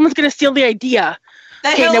crap! Now someone's gonna steal the idea.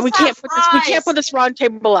 Okay, now we can't put this round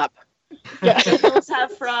table up. Yeah. The hills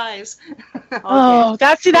have fries. Okay. Oh,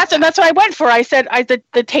 that's what I went for. I said the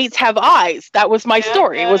Tates have eyes. That was my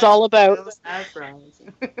story. It was all about. Hills have fries.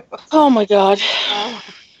 Oh my god. Oh,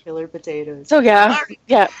 killer potatoes. So yeah.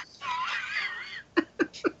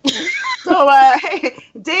 So, hey,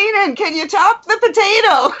 Danon, can you top the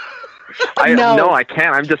potato? No, I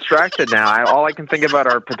can't. I'm distracted now. All I can think about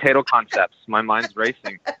are potato concepts. My mind's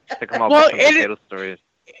racing to come up with some potato stories.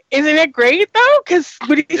 Isn't it great though? Because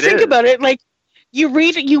when you think about it, like you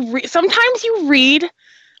read. Sometimes you read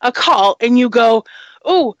a call and you go,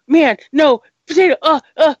 "Oh man, no potato."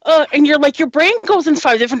 And you're like, your brain goes in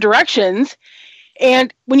 5 different directions.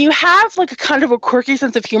 And when you have like a kind of a quirky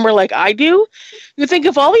sense of humor like I do, you think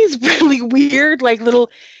of all these really weird, like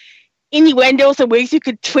little innuendos and ways you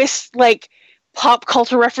could twist like pop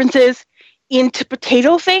culture references into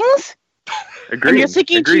potato things. Agreed. And you're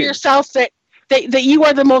thinking to yourself that you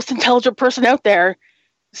are the most intelligent person out there.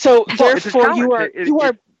 So therefore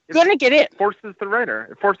gonna get it. Forces the writer.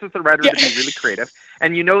 It forces the writer to be really creative,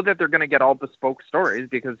 and you know that they're going to get all bespoke stories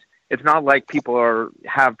because it's not like people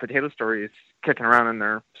have potato stories kicking around in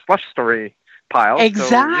their slush story pile.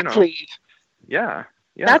 Exactly. So, yeah.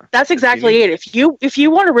 That's exactly it. If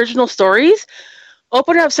you want original stories,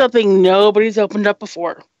 open up something nobody's opened up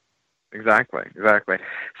before. Exactly.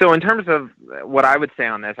 So in terms of what I would say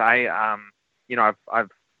on this, I've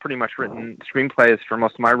pretty much written screenplays for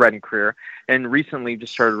most of my writing career, and recently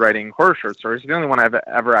just started writing horror short stories. The only one I've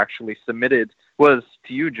ever actually submitted was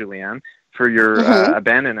to you, Julianne, for your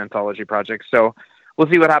Abandoned anthology project. So we'll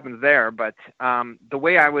see what happens there. But the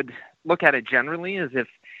way I would look at it generally is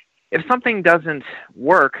if something doesn't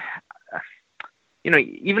work,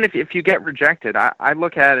 even if you get rejected, I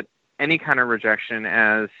look at any kind of rejection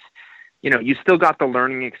as, you still got the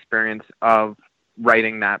learning experience of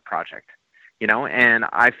writing that project, and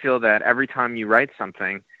I feel that every time you write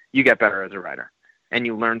something, you get better as a writer, and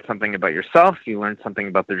you learn something about yourself, you learn something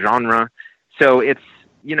about the genre. So it's,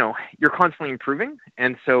 you're constantly improving.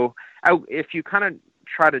 And so if you kind of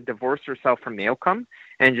try to divorce yourself from the outcome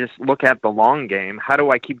and just look at the long game, how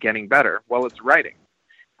do I keep getting better? Well, it's writing.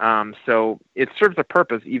 So it serves a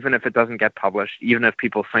purpose, even if it doesn't get published, even if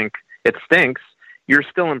people think it stinks, you're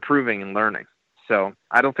still improving and learning. So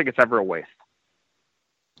I don't think it's ever a waste.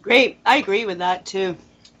 Great. I agree with that too.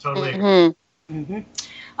 Totally.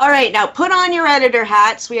 All right, now put on your editor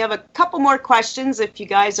hats. We have a couple more questions if you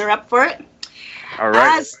guys are up for it. All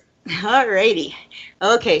right. Alrighty.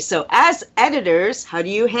 Okay, so as editors, how do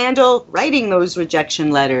you handle writing those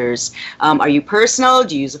rejection letters? Are you personal?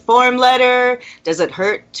 Do you use a form letter? Does it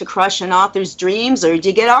hurt to crush an author's dreams, or do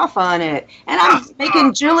you get off on it? And I'm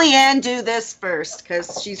making Julianne do this first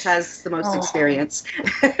because she has the most experience.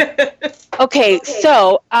 Okay,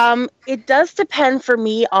 so it does depend for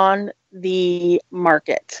me on the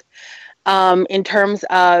market. In terms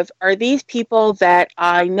of, are these people that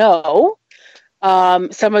I know?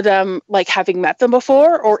 Some of them like having met them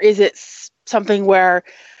before, or is it something where,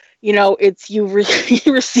 it's you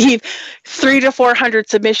receive 300 to 400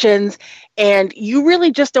 submissions and you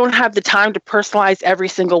really just don't have the time to personalize every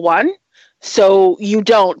single one. So you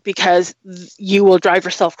don't, because you will drive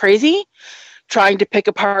yourself crazy trying to pick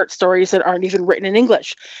apart stories that aren't even written in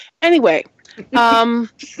English. Anyway, I'm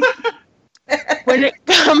being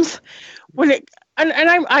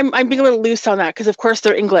a little loose on that because of course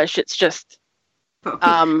they're English. It's just,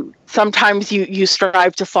 sometimes you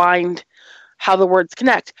strive to find how the words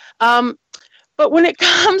connect. But when it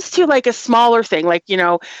comes to like a smaller thing, like,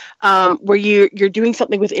 where you're doing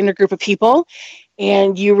something within a group of people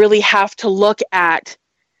and you really have to look at,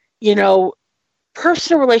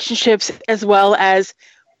 personal relationships as well as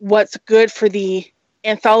what's good for the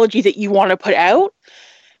anthology that you want to put out,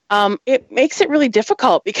 it makes it really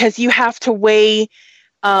difficult because you have to weigh,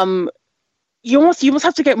 you almost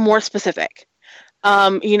have to get more specific.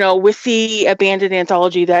 With the Abandoned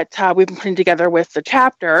anthology that we've been putting together with the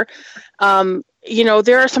chapter,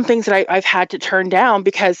 there are some things that I've had to turn down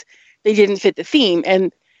because they didn't fit the theme.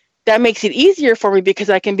 And that makes it easier for me because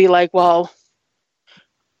I can be like, well,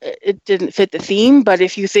 it didn't fit the theme, but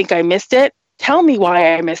if you think I missed it, tell me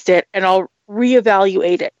why I missed it and I'll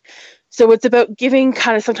reevaluate it. So it's about giving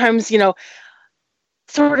kind of sometimes,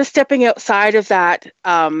 sort of stepping outside of that,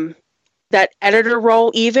 that editor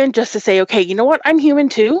role, even just to say, okay, you know what? I'm human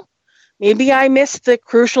too. Maybe I missed the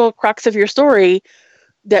crucial crux of your story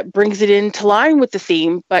that brings it into line with the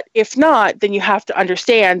theme. But if not, then you have to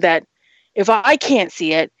understand that if I can't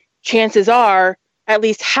see it, chances are at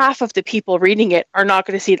least half of the people reading it are not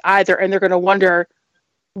going to see it either. And they're going to wonder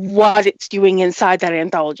what it's doing inside that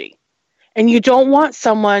anthology. And you don't want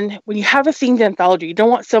someone, when you have a themed anthology, you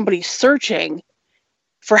don't want somebody searching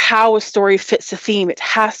for how a story fits the theme. It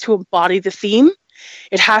has to embody the theme.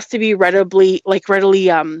 It has to be readily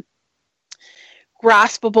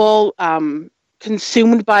graspable,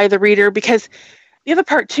 consumed by the reader. Because the other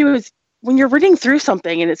part too is when you're reading through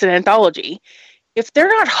something and it's an anthology, if they're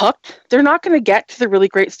not hooked, they're not going to get to the really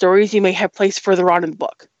great stories you may have placed further on in the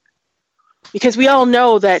book. Because we all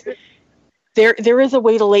know that there is a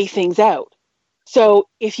way to lay things out. So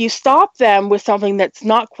if you stop them with something that's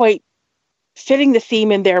not quite fitting the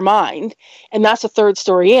theme in their mind, and that's a third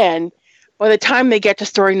story in, by the time they get to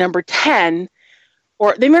story number 10,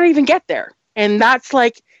 or they may not even get there. And that's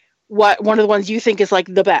like what one of the ones you think is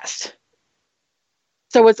like the best.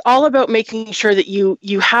 So it's all about making sure that you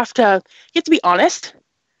have to be honest,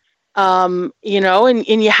 and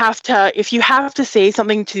you have to, if you have to say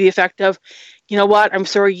something to the effect of, you know what, I'm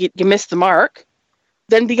sorry you missed the mark,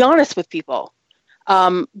 then be honest with people.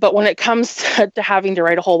 But when it comes to having to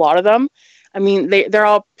write a whole lot of them, I mean, they're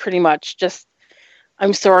all pretty much just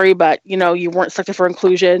I'm sorry, but, you weren't selected for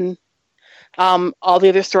inclusion. All the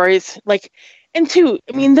other stories, and two,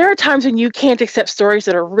 I mean, there are times when you can't accept stories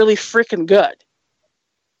that are really freaking good.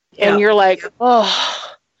 Yeah. And you're like,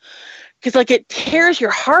 oh, because it tears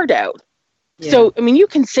your heart out. Yeah. So, I mean, you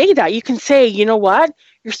can say that. You can say, you know what?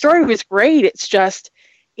 Your story was great. It's just,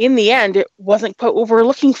 in the end, it wasn't quite what we're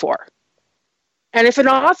looking for. And if an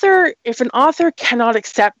author cannot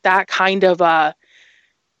accept that kind of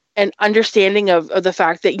an understanding of the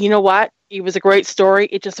fact that, you know what, it was a great story,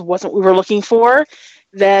 it just wasn't what we were looking for,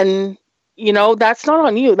 then, that's not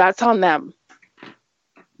on you. That's on them.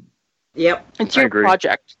 Yep. It's your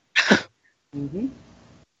project. Mm-hmm.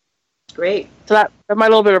 Great. So that's my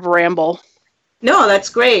little bit of a ramble. No, that's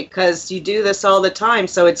great, because you do this all the time,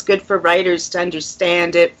 so it's good for writers to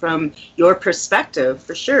understand it from your perspective,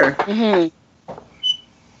 for sure. Mm-hmm.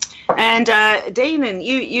 And Damon,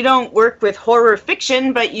 you don't work with horror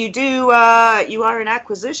fiction, but you do. You are an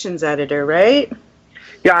acquisitions editor, right?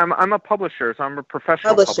 Yeah, I'm a publisher, so I'm a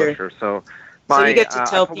professional publisher. So you get to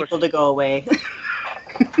tell people to go away.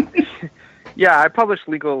 Yeah, I publish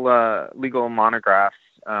legal monographs.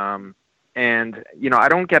 And, I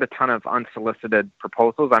don't get a ton of unsolicited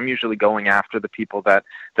proposals. I'm usually going after the people that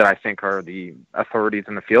I think are the authorities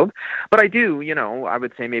in the field. But I do, I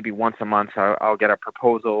would say maybe once a month I'll get a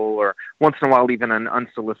proposal, or once in a while even an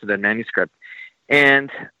unsolicited manuscript.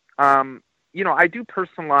 And, I do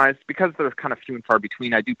personalize, because they're kind of few and far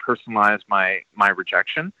between, I do personalize my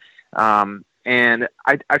rejection. And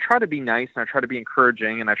I try to be nice, and I try to be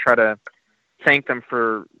encouraging, and I try to thank them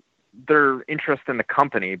for their interest in the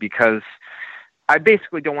company, because I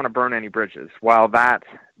basically don't want to burn any bridges. While that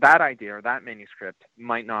idea or that manuscript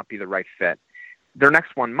might not be the right fit, their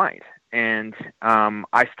next one might. And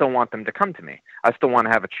I still want them to come to me. I still want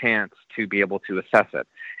to have a chance to be able to assess it.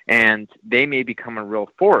 And they may become a real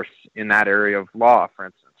force in that area of law, for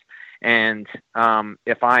instance. And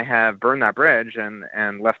if I have burned that bridge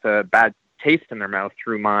and left a bad taste in their mouth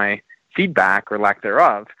through my feedback or lack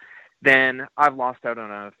thereof, then I've lost out on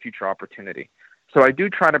a future opportunity. So I do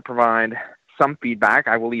try to provide some feedback.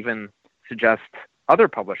 I will even suggest other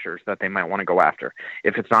publishers that they might want to go after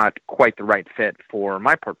if it's not quite the right fit for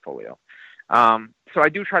my portfolio. So I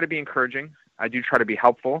do try to be encouraging. I do try to be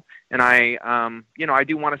helpful. And I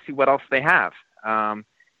do want to see what else they have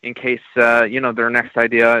in case, their next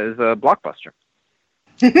idea is a blockbuster.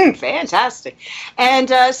 Fantastic.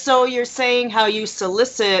 And so you're saying how you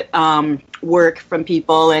solicit work from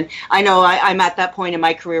people, and I know I'm at that point in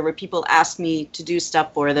my career where people ask me to do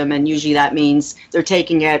stuff for them, and usually that means they're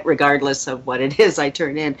taking it regardless of what it is I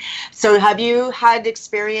turn in. So have you had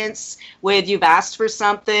experience with, you've asked for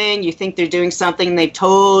something, you think they're doing something, and they've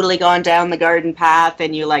totally gone down the garden path,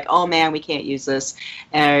 and you're like, oh man, we can't use this.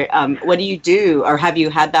 What do you do? Or have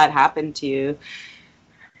you had that happen to you?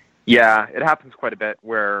 Yeah, it happens quite a bit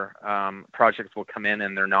where projects will come in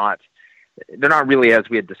and they're not really as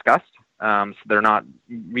we had discussed. So they're not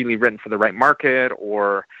really written for the right market,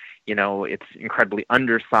 or it's incredibly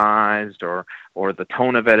undersized, or the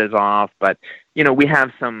tone of it is off. But we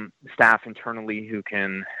have some staff internally who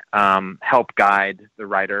can help guide the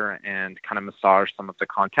writer and kind of massage some of the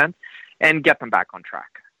content and get them back on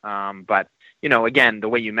track. But again, the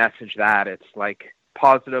way you message that, it's like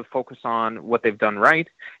positive, focus on what they've done right,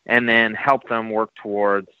 and then help them work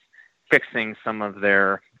towards fixing some of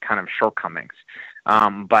their kind of shortcomings.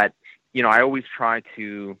 But I always try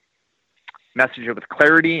to message it with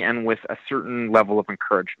clarity and with a certain level of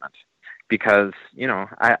encouragement, because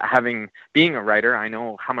being a writer, I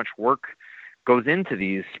know how much work goes into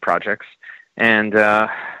these projects and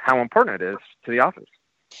how important it is to the authors.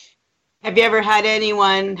 Have you ever had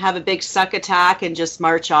anyone have a big suck attack and just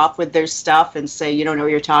march off with their stuff and say you don't know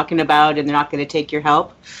what you're talking about and they're not going to take your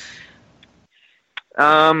help?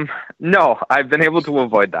 No, I've been able to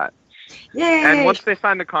avoid that. Yay. And once they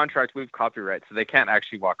sign the contract, we have copyright, so they can't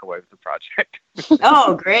actually walk away with the project.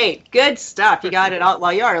 Oh, great. Good stuff. You got it all.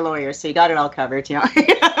 Well, you are a lawyer, so you got it all covered. There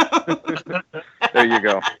you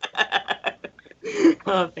go.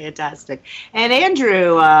 Oh, fantastic. And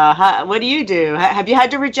Andrew, what do you do? Have you had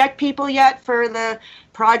to reject people yet for the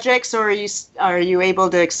projects, or are you able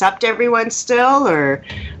to accept everyone still, or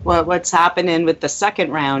what's happening with the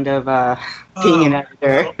second round of being an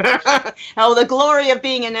editor? Oh, the glory of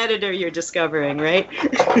being an editor you're discovering, right?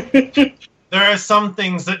 There are some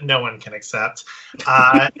things that no one can accept,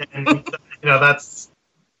 and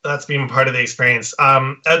that's been part of the experience.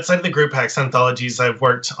 Outside of the Group X anthologies, I've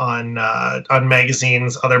worked on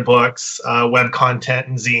magazines, other books, web content,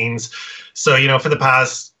 and zines. So, for the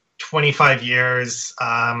past 25 years,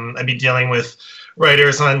 I've been dealing with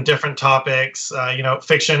writers on different topics,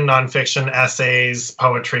 fiction, nonfiction, essays,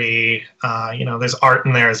 poetry, there's art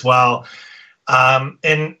in there as well.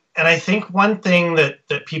 And I think one thing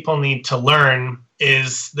that people need to learn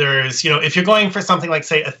is there's, if you're going for something like,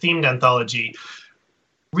 say, a themed anthology,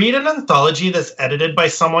 read an anthology that's edited by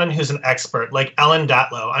someone who's an expert, like Ellen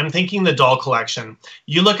Datlow. I'm thinking the doll collection.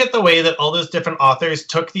 You look at the way that all those different authors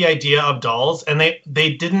took the idea of dolls, and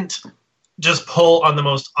they didn't just pull on the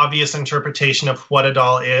most obvious interpretation of what a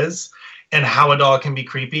doll is and how a doll can be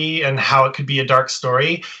creepy and how it could be a dark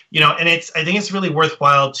story. And I think it's really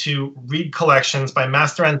worthwhile to read collections by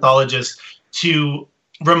master anthologists to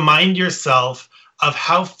remind yourself of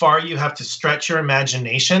how far you have to stretch your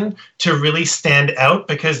imagination to really stand out,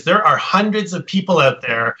 because there are hundreds of people out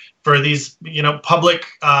there for these, public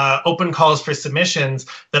open calls for submissions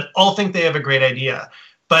that all think they have a great idea.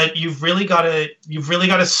 But you've really got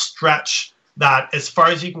to stretch that as far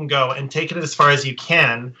as you can go and take it as far as you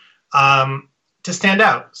can to stand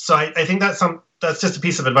out. So I think that's just a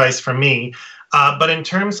piece of advice from me. But in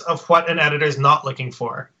terms of what an editor is not looking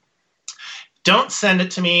for, don't send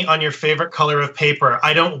it to me on your favorite color of paper.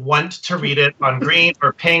 I don't want to read it on green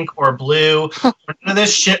or pink or blue. None of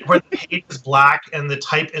this shit where the page is black and the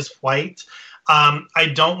type is white.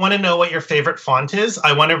 I don't want to know what your favorite font is.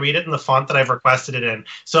 I want to read it in the font that I've requested it in.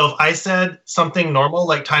 So if I said something normal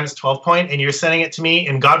like times 12 point and you're sending it to me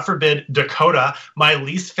in, God forbid, Dakota, my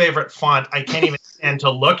least favorite font, I can't even stand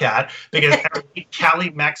to look at because every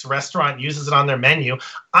Cali Mex restaurant uses it on their menu,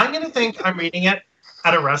 I'm going to think I'm reading it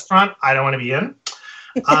at a restaurant I don't want to be in.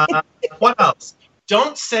 What else?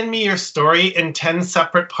 Don't send me your story in 10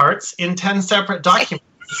 separate parts in 10 separate documents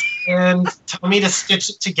and tell me to stitch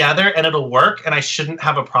it together and it'll work, and I shouldn't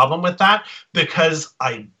have a problem with that because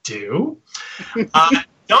I do.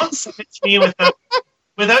 Don't send it to me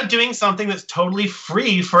without doing something that's totally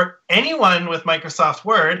free for anyone with Microsoft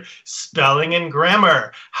Word, spelling and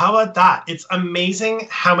grammar. How about that? It's amazing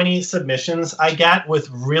how many submissions I get with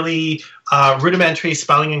really rudimentary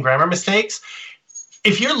spelling and grammar mistakes.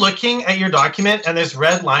 If you're looking at your document and there's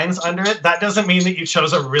red lines under it, that doesn't mean that you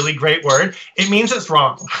chose a really great word. It means it's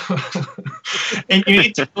wrong. And you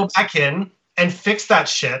need to go back in and fix that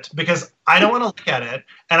shit because I don't want to look at it.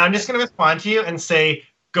 And I'm just going to respond to you and say,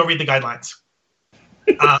 go read the guidelines.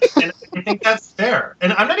 And I think that's fair.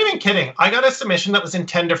 And I'm not even kidding. I got a submission that was in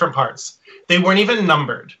 10 different parts. They weren't even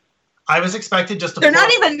numbered. I was expected just to... They're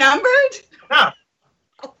not even numbered? No.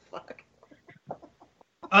 Oh, fuck.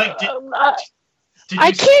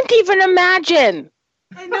 I can't even imagine.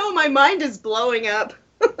 I know, my mind is blowing up.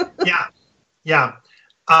 Yeah.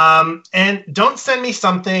 And don't send me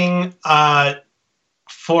something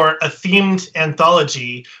for a themed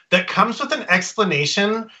anthology that comes with an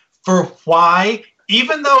explanation for why,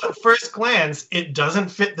 even though at first glance it doesn't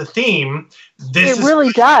fit the theme, this it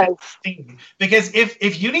really does. Because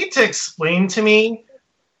if you need to explain to me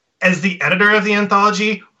as the editor of the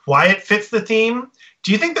anthology why it fits the theme,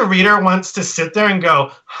 do you think the reader wants to sit there and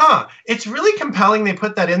go, it's really compelling they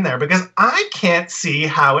put that in there because I can't see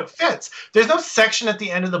how it fits. There's no section at the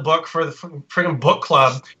end of the book for the friggin' book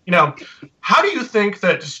club. How do you think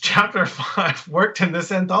that chapter 5 worked in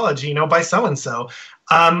this anthology, by so-and-so?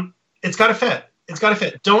 It's got to fit. It's got to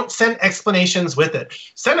fit. Don't send explanations with it.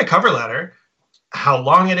 Send a cover letter, how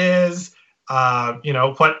long it is, what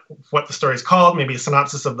the story's called, maybe a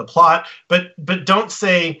synopsis of the plot, but don't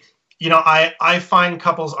say, I find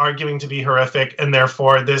couples arguing to be horrific, and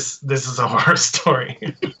therefore this is a horror story.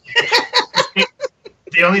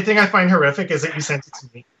 The only thing I find horrific is that you sent it to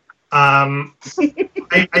me.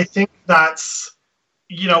 I think that's,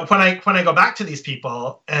 when I go back to these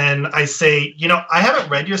people and I say, I haven't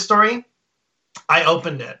read your story. I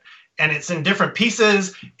opened it, and it's in different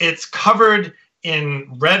pieces. It's covered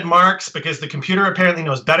in red marks because the computer apparently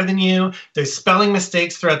knows better than you. There's spelling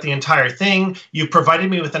mistakes throughout the entire thing. You provided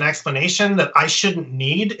me with an explanation that I shouldn't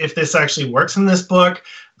need if this actually works in this book.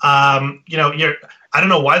 I don't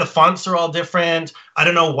know why the fonts are all different. I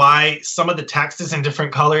don't know why some of the text is in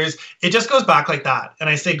different colors. It just goes back like that. And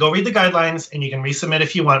I say, go read the guidelines and you can resubmit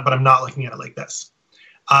if you want, but I'm not looking at it like this.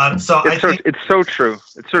 It's so true.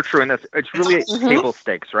 It's so true. And it's really table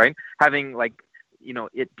stakes, right? Having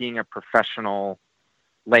it being a professional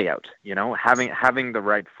layout, having the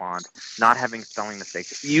right font, not having spelling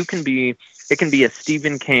mistakes. It can be a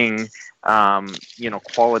Stephen King,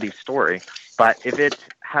 quality story, but if it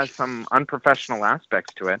has some unprofessional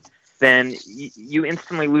aspects to it, then you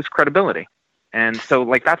instantly lose credibility. And so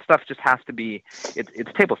like that stuff just has to be,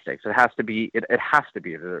 it's table stakes. It has to be, it has to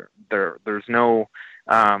be there's no,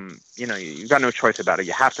 you've got no choice about it.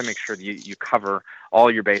 You have to make sure that you cover all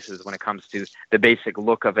your bases when it comes to the basic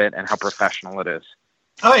look of it and how professional it is.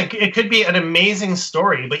 Oh, it could be an amazing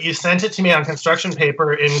story, but you sent it to me on construction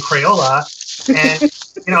paper in Crayola, and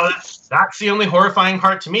that's the only horrifying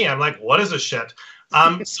part to me. I'm like, what is this shit?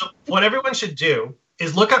 So what everyone should do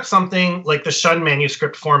is look up something like the Shun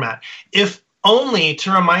manuscript format, if only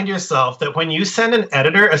to remind yourself that when you send an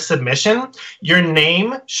editor a submission, your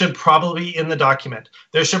name should probably be in the document.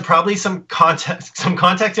 There should probably some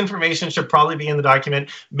contact information should probably be in the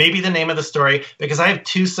document, maybe the name of the story, because I have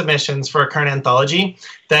 2 submissions for a current anthology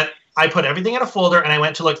that I put everything in a folder and I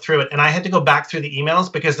went to look through it, and I had to go back through the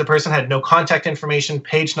emails because the person had no contact information,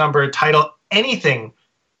 page number, title, anything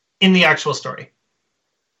in the actual story.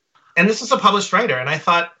 And this is a published writer, and I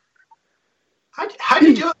thought, how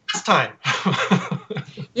did you do it this time?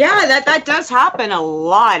 Yeah, that does happen a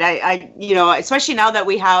lot. I especially now that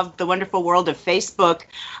we have the wonderful world of Facebook.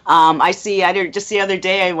 I see, just the other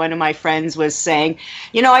day, one of my friends was saying,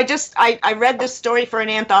 I read this story for an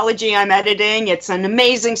anthology I'm editing. It's an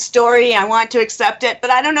amazing story. I want to accept it, but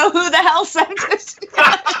I don't know who the hell sent it.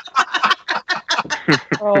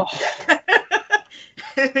 Oh.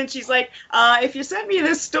 And she's like, if you sent me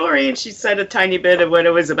this story, and she said a tiny bit of what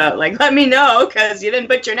it was about, like, let me know, because you didn't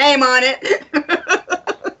put your name on it.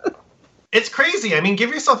 It's crazy. I mean, give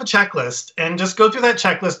yourself a checklist and just go through that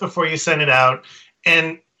checklist before you send it out.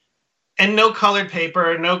 And no colored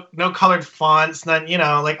paper, no colored fonts, none,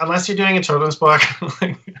 unless you're doing a children's book.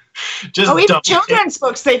 Even children's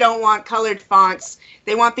books, they don't want colored fonts.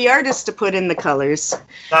 They want the artist to put in the colors.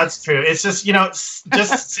 That's true. It's just,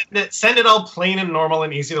 just send it all plain and normal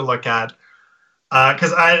and easy to look at.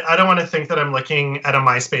 Because I don't want to think that I'm looking at a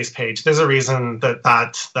MySpace page. There's a reason that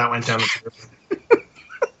went down the tube.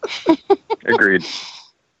 Agreed.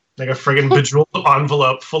 Like a friggin' bejeweled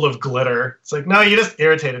envelope full of glitter. It's like, no, you just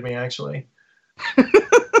irritated me, actually. I'm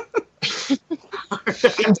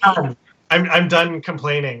done. I'm done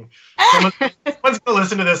complaining. Someone's going to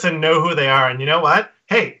listen to this and know who they are. And you know what?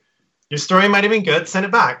 Hey, your story might have been good. Send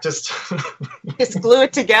it back. Just glue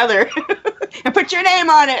it together and put your name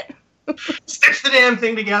on it. Stitch the damn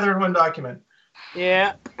thing together in one document.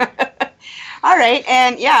 Yeah. All right,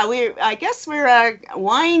 and yeah, I guess we're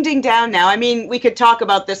winding down now. I mean, we could talk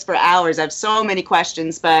about this for hours. I have so many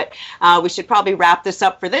questions, but we should probably wrap this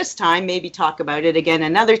up for this time. Maybe talk about it again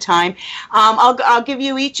another time. I'll give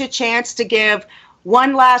you each a chance to give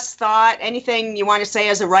one last thought, anything you want to say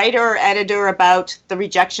as a writer or editor about the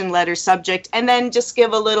rejection letter subject, and then just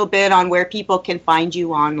give a little bit on where people can find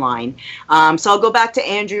you online. So I'll go back to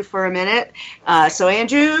Andrew for a minute. So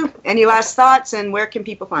Andrew, any last thoughts, and where can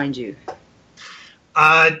people find you?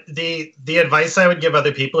 The advice I would give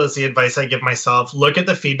other people is the advice I give myself. Look at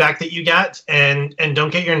the feedback that you get and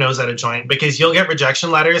don't get your nose out of joint, because you'll get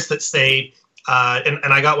rejection letters that say, and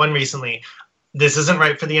I got one recently, this isn't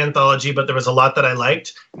right for the anthology, but there was a lot that I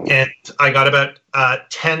liked. And I got about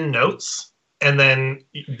 10 notes. And then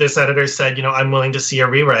this editor said, I'm willing to see a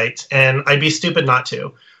rewrite. And I'd be stupid not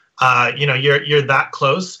to. You're that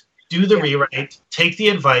close. Do the rewrite. Take the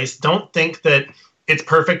advice. Don't think that it's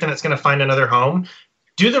perfect and it's going to find another home.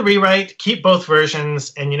 Do the rewrite, keep both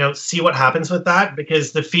versions, and, see what happens with that,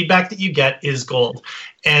 because the feedback that you get is gold.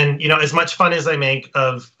 And, as much fun as I make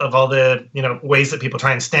of all the, ways that people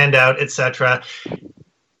try and stand out, etc.,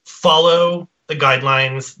 follow the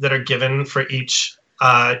guidelines that are given for each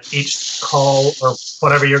call or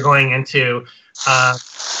whatever you're going into.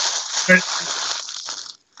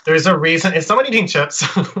 There's a reason. Is someone eating chips?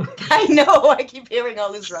 I know. I keep hearing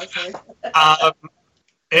all this rustling.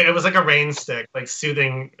 It was like a rain stick, like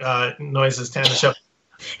soothing noises to end the show.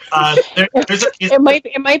 It might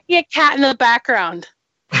be a cat in the background.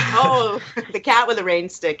 Oh, the cat with a rain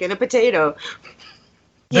stick and a potato.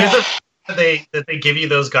 There's a that they give you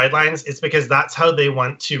those guidelines. It's because that's how they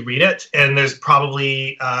want to read it, and there's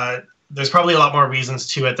probably a lot more reasons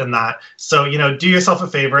to it than that. So, do yourself a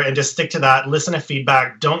favor and just stick to that. Listen to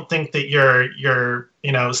feedback. Don't think that you're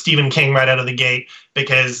Stephen King right out of the gate,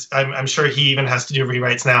 because I'm sure he even has to do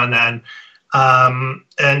rewrites now and then.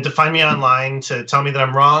 And to find me online, to tell me that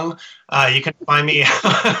I'm wrong, you can find me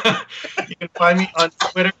on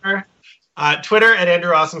Twitter. Twitter at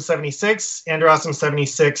AndrewAwesome76,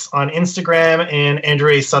 AndrewAwesome76 on Instagram, and Andrew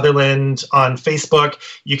A. Sutherland on Facebook.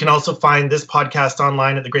 You can also find this podcast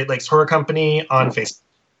online at the Great Lakes Horror Company on Facebook.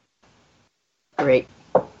 Great.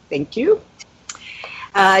 Thank you.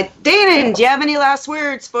 Danon, do you have any last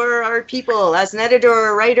words for our people as an editor or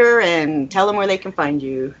a writer, and tell them where they can find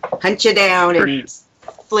you, hunt you down, and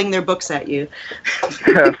fling their books at you.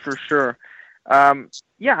 For sure.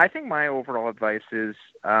 Yeah, I think my overall advice is,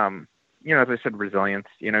 as I said, resilience.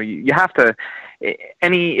 You have to,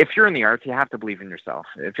 if you're in the arts, you have to believe in yourself.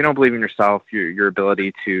 If you don't believe in yourself, your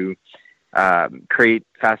ability to create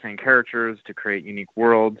fascinating characters, to create unique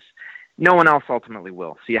worlds, no one else ultimately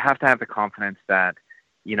will. So you have to have the confidence that,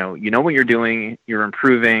 you know what you're doing, you're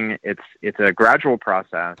improving. It's a gradual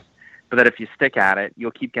process, but that if you stick at it,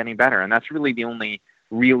 you'll keep getting better. And that's really the only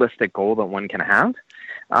realistic goal that one can have.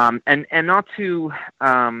 And not to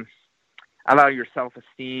allow your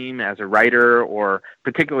self-esteem as a writer or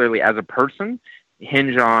particularly as a person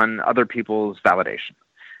hinge on other people's validation.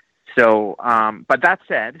 So, but that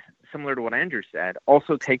said, similar to what Andrew said,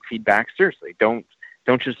 also take feedback seriously. Don't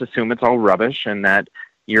just assume it's all rubbish and that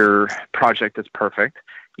your project is perfect.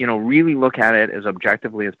 Really look at it as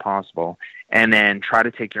objectively as possible and then try to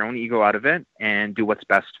take your own ego out of it and do what's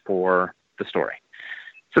best for the story.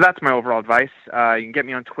 So that's my overall advice. You can get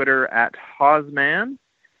me on Twitter at Hosman.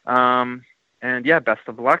 And yeah, best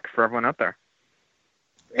of luck for everyone out there.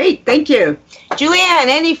 Great, thank you. Julianne,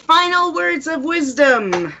 any final words of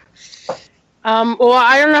wisdom? Well,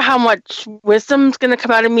 I don't know how much wisdom's going to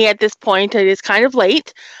come out of me at this point. It is kind of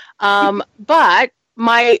late. But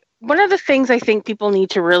one of the things I think people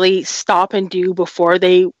need to really stop and do before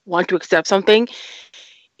they want to accept something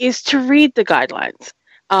is to read the guidelines.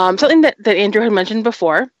 Something that Andrew had mentioned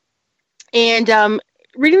before. And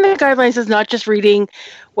reading the guidelines is not just reading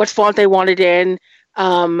what font they wanted in,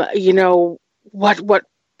 what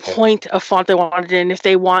point of font they wanted in, if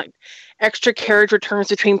they want extra carriage returns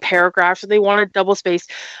between paragraphs, or they want a double space.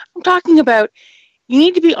 I'm talking about you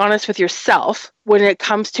need to be honest with yourself when it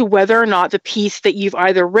comes to whether or not the piece that you've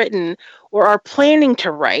either written or are planning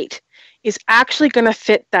to write is actually going to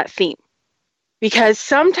fit that theme. Because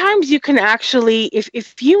sometimes you can actually,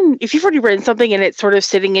 if you've already written something and it's sort of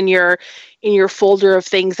sitting in your folder of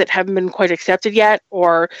things that haven't been quite accepted yet,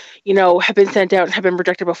 or have been sent out and have been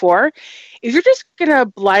rejected before, if you're just gonna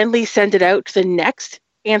blindly send it out to the next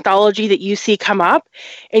anthology that you see come up,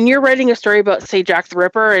 and you're writing a story about, say, Jack the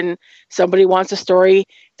Ripper, and somebody wants a story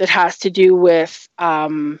that has to do with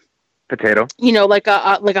potato, like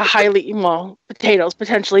a highly, potatoes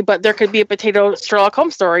potentially, but there could be a potato Sherlock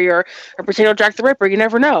Holmes story or a potato Jack the Ripper. You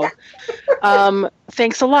never know.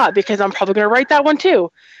 Thanks a lot, because I'm probably going to write that one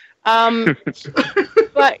too.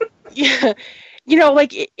 But yeah,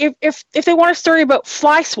 if they want a story about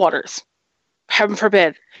fly swatters, heaven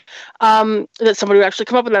forbid, that somebody would actually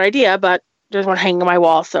come up with that idea, but there's one hanging on my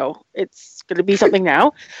wall, so it's going to be something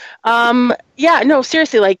now.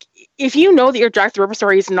 Seriously, if you know that your Jack the Ripper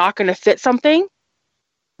story is not going to fit something,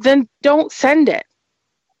 then don't send it.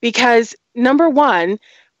 Because number one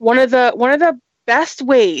of the best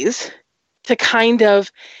ways to kind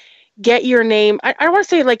of get your name, I don't want to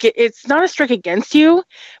say it's not a strike against you,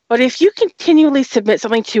 but if you continually submit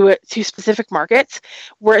something to specific markets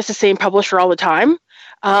where it's the same publisher all the time,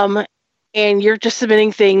 and you're just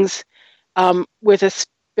submitting things with a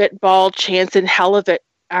spitball chance in hell of it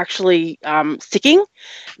actually sticking,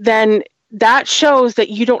 then that shows that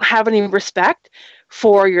you don't have any respect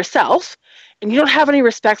for yourself, and you don't have any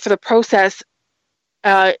respect for the process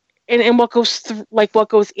and what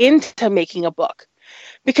goes into making a book,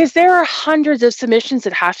 because there are hundreds of submissions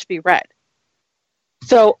that have to be read.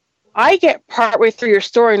 So I get partway through your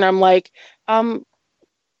story and I'm like,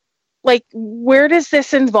 where does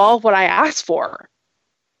this involve what I asked for?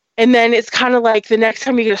 And then it's kind of like the next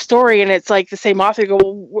time you get a story and it's like the same author, you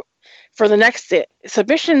go, for the next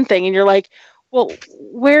submission thing, and you're like, well,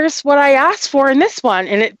 where's what I asked for in this one?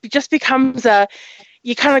 And it just becomes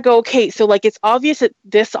you kind of go, okay, so it's obvious that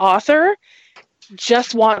this author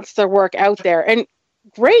just wants their work out there. And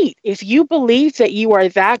great, if you believe that you are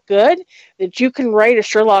that good, that you can write a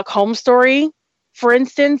Sherlock Holmes story, for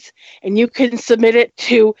instance, and you can submit it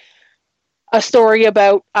to a story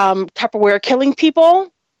about Tupperware killing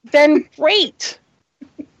people, then great.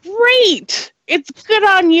 It's good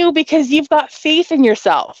on you because you've got faith in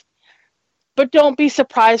yourself. But don't be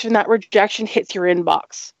surprised when that rejection hits your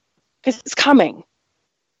inbox, because it's coming.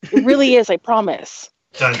 It really is, I promise.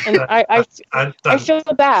 I feel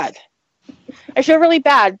bad. I feel really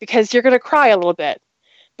bad because you're going to cry a little bit.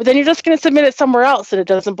 But then you're just going to submit it somewhere else and it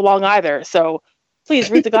doesn't belong either. So please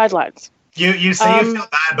read the guidelines. You say you feel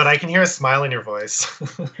bad, but I can hear a smile in your voice.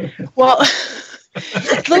 Well,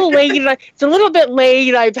 it's a little late. It's a little bit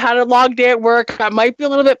late. I've had a long day at work. I might be a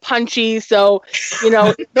little bit punchy. So,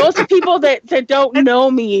 those people that don't know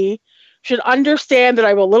me should understand that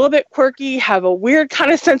I'm a little bit quirky, have a weird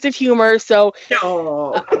kind of sense of humor. So,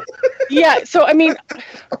 yeah. So, I mean,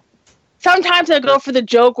 sometimes I go for the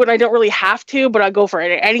joke when I don't really have to, but I go for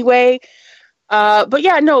it anyway. But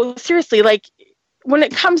yeah, no, seriously, like when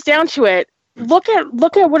it comes down to it, look at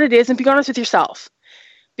what it is and be honest with yourself,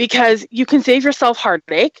 because you can save yourself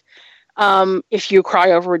heartache if you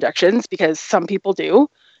cry over rejections, because some people do,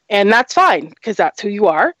 and that's fine because that's who you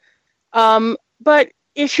are. But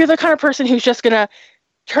if you're the kind of person who's just gonna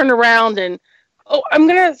turn around and, oh, I'm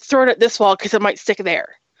gonna throw it at this wall because it might stick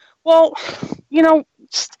there. Well,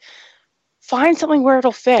 just find something where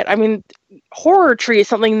it'll fit. I mean, Horror Tree is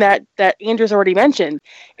something that Andrew's already mentioned.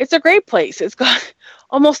 It's a great place. It's got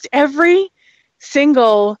almost every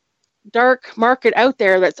single dark market out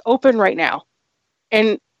there that's open right now.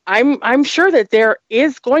 And I'm sure that there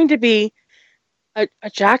is going to be a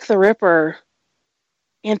Jack the Ripper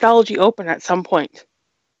anthology open at some point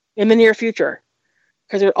in the near future,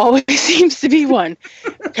 because there always seems to be one,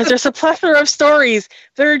 because there's a plethora of stories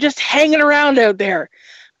that are just hanging around out there.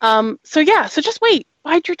 So just wait,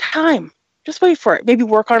 bide your time, just wait for it, maybe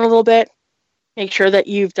work on it a little bit, make sure that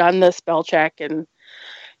you've done the spell check and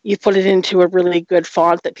you put it into a really good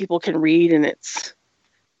font that people can read, and it's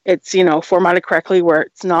formatted correctly where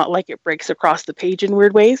it's not like it breaks across the page in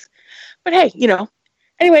weird ways. But hey,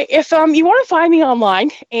 anyway, if you want to find me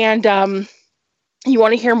online and you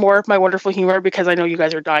want to hear more of my wonderful humor, because I know you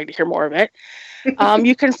guys are dying to hear more of it,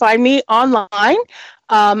 you can find me online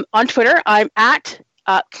on Twitter. I'm at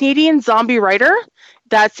Canadian Zombie Writer.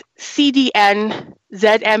 That's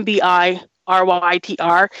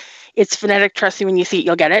CDNZMBIRYTR. It's phonetic. Trust me, when you see it,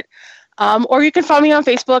 you'll get it. Or you can find me on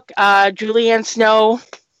Facebook, Julianne Snow.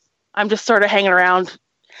 I'm just sort of hanging around.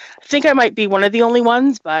 I think I might be one of the only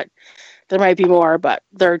ones, but there might be more, but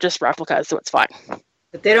they're just replicas, so it's fine.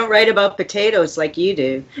 But they don't write about potatoes like you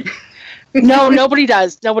do. No, nobody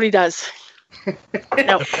does. Nobody does.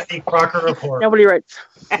 No. The Crocker Report. Nobody writes.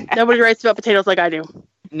 Nobody writes about potatoes like I do.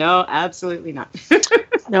 No, absolutely not.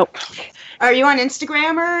 Nope. Are you on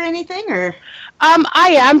Instagram or anything, or?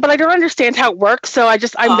 I am, but I don't understand how it works, so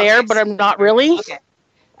I'm there, but I'm not really. Okay.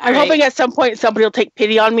 I'm hoping at some point somebody will take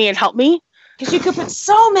pity on me and help me. Because you could put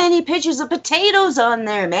so many pictures of potatoes on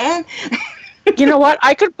there, man. You know what?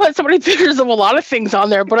 I could put so many pictures of a lot of things on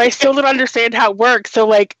there, but I still don't understand how it works. So,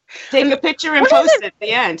 like, take a picture and post it at the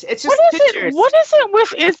end. It's just pictures. What is it with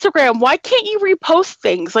Instagram? Why can't you repost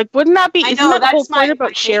things? Like, wouldn't that be? Isn't that the whole point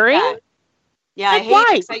about sharing? Yeah, like,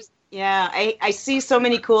 why? I see so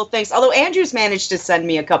many cool things. Although Andrew's managed to send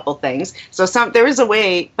me a couple things, so there is a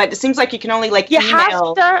way, but it seems like you can only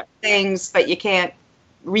email things, but you can't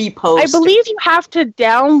repost. I believe you have to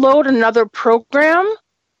download another program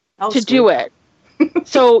to do it.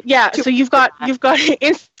 So so you've got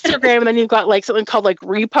Instagram, and then you've got like something called like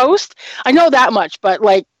Repost. I know that much, but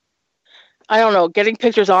like I don't know, getting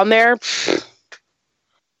pictures on there.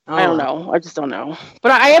 I don't know. I just don't know.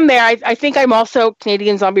 But I am there. I think I'm also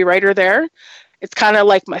Canadian Zombie Writer there. It's kind of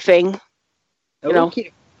like my thing. You know.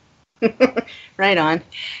 Right on.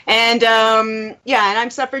 And and I'm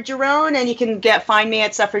Suffer Jerome, and you can find me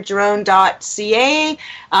at sufferjerome.ca.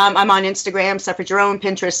 I'm on Instagram, Suffer Jerome,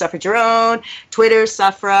 Pinterest, Suffer Jerome, Twitter,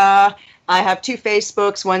 Suffra. I have 2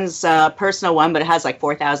 Facebooks. One's a personal one, but it has like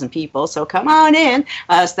 4,000 people, so come on in.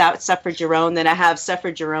 So that's Suffer Jerome. Then I have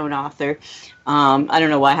Suffer Jerome Author. I don't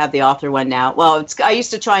know why I have the author one now. Well, I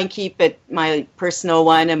used to try and keep my personal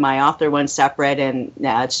one and my author one separate, and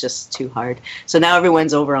it's just too hard. So now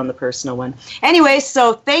everyone's over on the personal one. Anyway,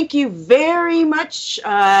 so thank you very much,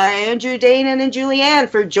 Andrew, Dana, and Julianne,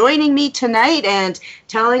 for joining me tonight and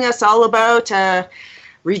telling us all about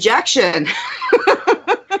rejection.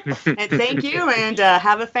 And thank you, and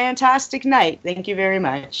have a fantastic night. Thank you very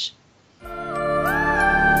much.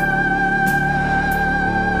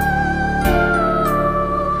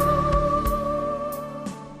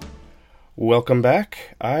 Welcome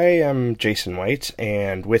back. I am Jason White,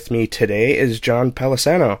 and with me today is John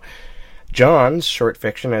Palisano. John's short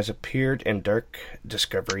fiction has appeared in Dark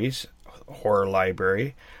Discoveries, Horror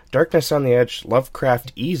Library, Darkness on the Edge,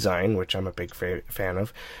 Lovecraft E-Zine, which I'm a big fan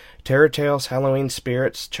of, Terror Tales, Halloween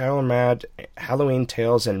Spirits, Child Mad, Halloween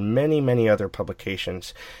Tales, and many, many other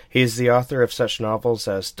publications. He is the author of such novels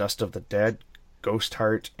as Dust of the Dead, Ghost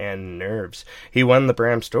Heart, and Nerves. He won the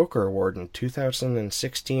Bram Stoker Award in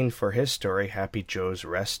 2016 for his story, Happy Joe's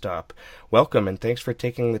Rest Stop. Welcome, and thanks for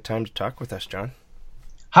taking the time to talk with us, John.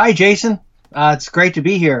 Hi, Jason. It's great to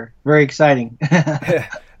be here. Very exciting.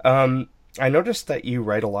 I noticed that you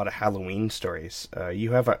write a lot of Halloween stories.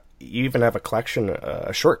 You even have a collection,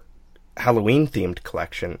 a short Halloween-themed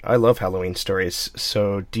collection. I love Halloween stories.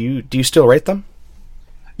 So do you still write them?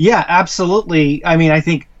 Yeah, absolutely. I mean, I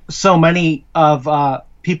think so many of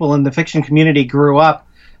people in the fiction community grew up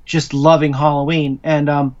just loving Halloween.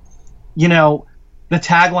 And you know, the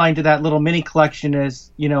tagline to that little mini collection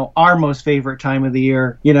is, you know, our most favorite time of the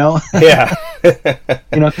year, you know? Yeah.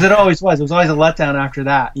 You know, because it always was. It was always a letdown after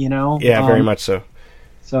that, you know? Yeah, very much so.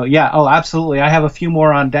 So, yeah, oh, absolutely. I have a few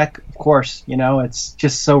more on deck, of course. You know, it's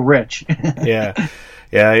just so rich. Yeah.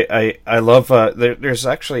 Yeah, I love, there's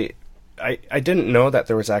actually, I didn't know that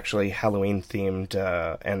there was actually Halloween themed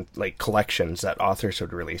and like collections that authors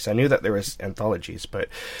would release. I knew that there was anthologies, but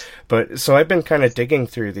so I've been kind of digging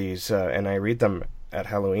through these and I read them at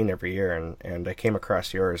Halloween every year, and I came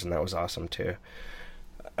across yours, and that was awesome too.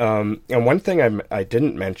 And one thing I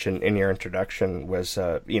didn't mention in your introduction was,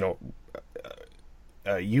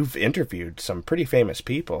 you've interviewed some pretty famous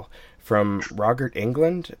people, from Robert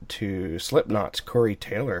Englund to Slipknot's Corey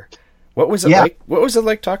Taylor. What was it like? What was it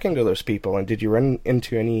like talking to those people, and did you run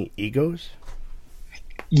into any egos?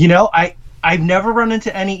 You know, I've never run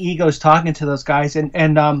into any egos talking to those guys,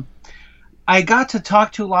 and I got to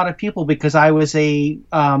talk to a lot of people because I was a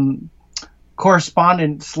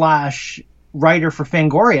correspondent / writer for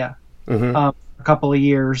Fangoria a couple of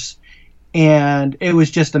years, and it was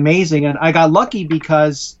just amazing. And I got lucky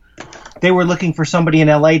because they were looking for somebody in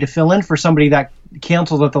LA to fill in for somebody that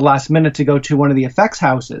canceled at the last minute to go to one of the effects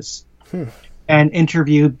houses and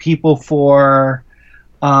interviewed people for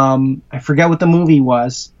I forget what the movie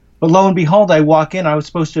was. But lo and behold, I walk in. I was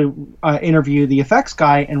supposed to interview the effects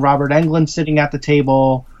guy, and Robert Englund sitting at the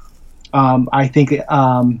table. I think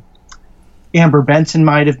Amber Benson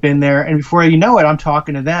might have been there. And before you know it, I'm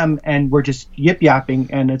talking to them, and we're just yip-yapping,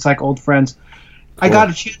 and it's like old friends. Cool. I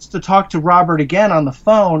got a chance to talk to Robert again on the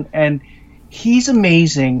phone, and he's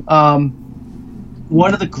amazing.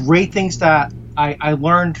 One of the great things that I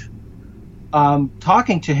learned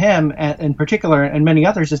talking to him in particular, and many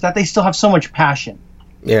others, is that they still have so much passion.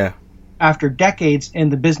 Yeah. After decades in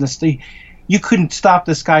the business, you couldn't stop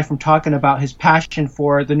this guy from talking about his passion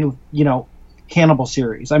for the new, you know, Hannibal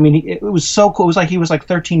series. I mean, it was so cool. It was like he was like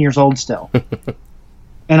 13 years old still.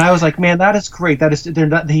 And I was like, man, that is great. That is,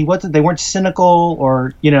 they weren't cynical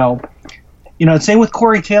or, you know, same with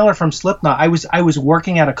Corey Taylor from Slipknot. I was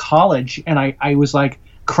working at a college, and I was like,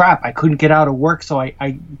 crap, I couldn't get out of work, so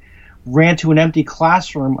I ran to an empty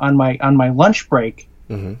classroom on my lunch break.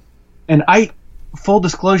 Mm-hmm. And full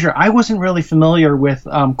disclosure, I wasn't really familiar with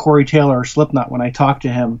Corey Taylor or Slipknot when I talked to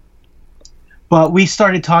him, but we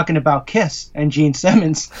started talking about Kiss and Gene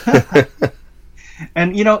Simmons.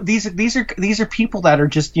 And you know, these are people that are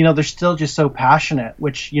just, you know, they're still just so passionate,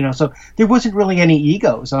 which, you know, so there wasn't really any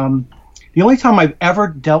egos. The only time I've ever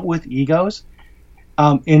dealt with egos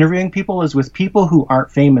interviewing people is with people who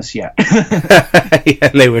aren't famous yet. Yeah,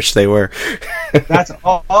 and they wish they were. That's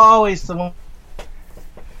always the one.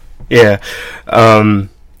 Yeah.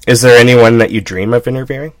 Is there anyone that you dream of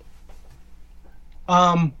interviewing?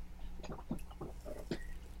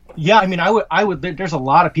 Yeah, I mean, I would. There's a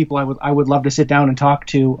lot of people I would love to sit down and talk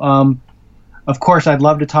to. Of course, I'd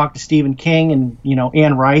love to talk to Stephen King and, you know,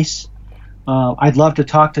 Anne Rice. I'd love to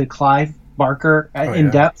talk to Clive Barker in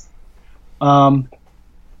depth.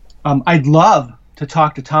 I'd love to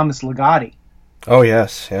talk to Thomas Ligotti. Oh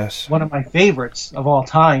yes. One of my favorites of all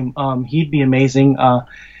time. He'd be amazing.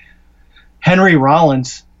 Henry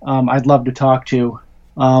Rollins, I'd love to talk to.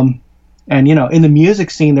 And, you know, in the music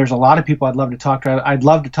scene, there's a lot of people I'd love to talk to. I'd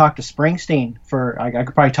love to talk to Springsteen. I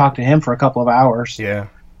could probably talk to him for a couple of hours. Yeah.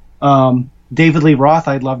 David Lee Roth,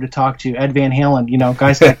 I'd love to talk to. Ed Van Halen, you know,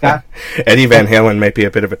 guys like that. Eddie Van Halen might be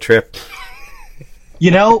a bit of a trip.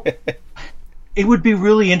 You know, it would be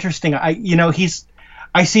really interesting.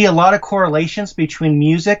 I see a lot of correlations between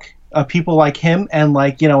music, people like him, and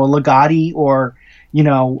like, you know, a Ligotti or, you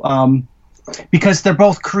know, because they're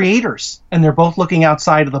both creators and they're both looking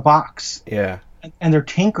outside of the box. Yeah. And they're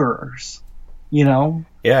tinkerers, you know?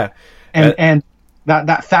 Yeah. And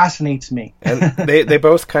that fascinates me. And they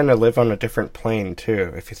both kind of live on a different plane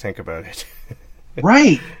too, if you think about it.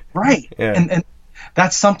 Right. Yeah. And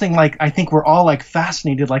that's something like, I think we're all like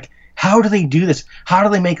fascinated, like, how do they do this? How do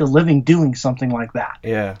they make a living doing something like that?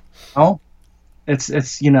 Yeah. Oh,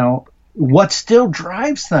 it's, you know, what still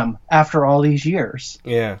drives them after all these years.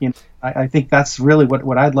 Yeah. You know, I think that's really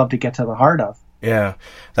what I'd love to get to the heart of. Yeah,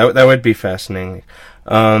 that would be fascinating.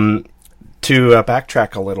 To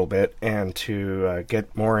backtrack a little bit and to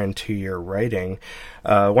get more into your writing,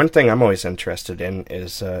 one thing I'm always interested in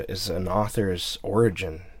is an author's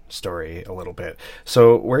origin story a little bit.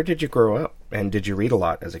 So where did you grow up, and did you read a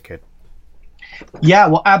lot as a kid? Yeah,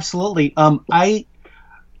 well, absolutely. I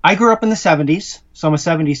grew up in the 70s, so I'm a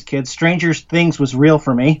 70s kid. Stranger Things was real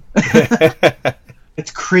for me. It's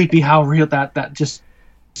creepy how real that just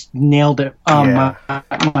nailed it.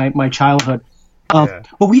 My childhood.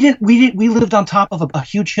 But we lived on top of a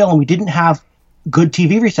huge hill, and we didn't have good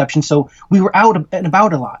TV reception, so we were out and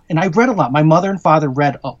about a lot. And I read a lot. My mother and father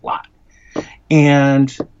read a lot,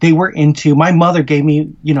 and they were into. My mother gave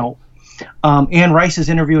me, Anne Rice's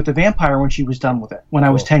Interview with the Vampire when she was done with it. When I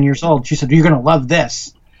was 10 years old, she said, "You're going to love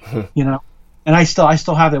this," And I still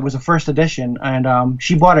have it. It was a first edition, and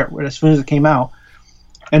she bought it as soon as it came out.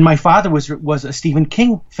 And my father was a Stephen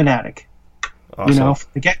King fanatic, Awesome. from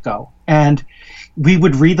the get-go. And we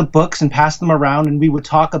would read the books and pass them around, and we would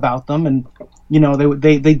talk about them. And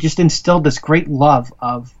they just instilled this great love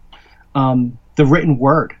of the written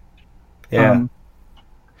word. Yeah.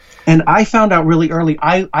 And I found out really early.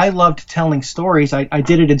 I loved telling stories. I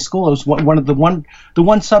did it in school. It was the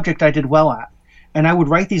one subject I did well at. And I would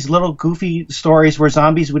write these little goofy stories where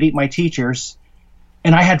zombies would eat my teachers,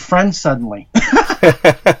 and I had friends suddenly. And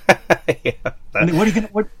what are you gonna?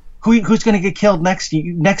 Who's going to get killed next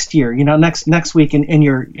year? Next week in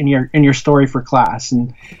your story for class,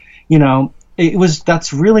 and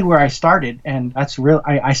that's really where I started, and that's real.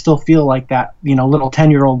 I still feel like that little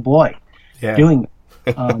 10-year-old boy doing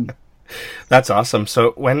it. That's awesome.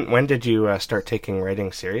 So when did you start taking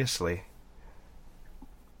writing seriously?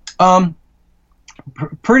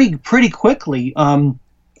 Pretty quickly.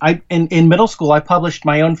 In middle school, I published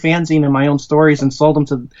my own fanzine and my own stories and sold them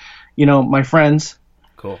to, my friends.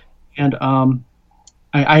 Cool. And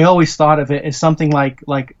I always thought of it as something like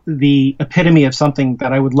the epitome of something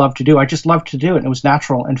that I would love to do. I just loved to do it, and it was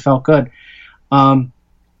natural and felt good. And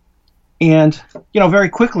very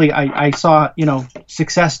quickly I saw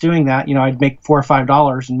success doing that. I'd make $4 or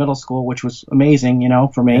 $5 in middle school, which was amazing,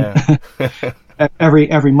 for me. Yeah.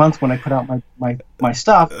 every month when I put out my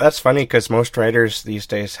stuff. That's funny because most writers these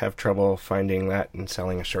days have trouble finding that and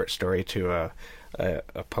selling a short story to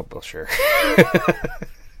a publisher.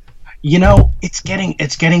 It's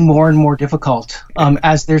getting more and more difficult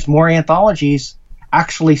as there's more anthologies.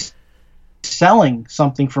 Actually selling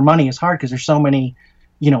something for money is hard because there's so many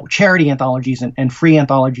charity anthologies and free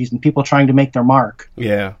anthologies and people trying to make their mark.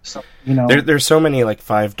 Yeah. So, there's so many like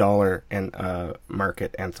 $5 and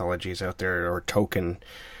market anthologies out there, or token,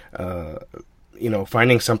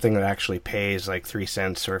 finding something that actually pays like 3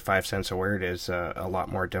 cents or 5 cents a word is a lot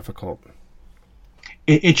more difficult.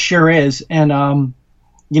 It sure is. And, and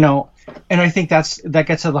I think that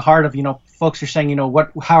gets to the heart of, folks are saying,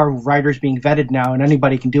 how are writers being vetted now and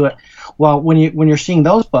anybody can do it. Well, when you're seeing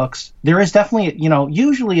those books, there is definitely,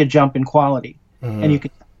 usually a jump in quality, and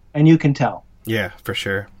you can tell. Yeah, for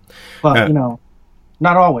sure. But,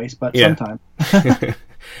 not always, but sometimes.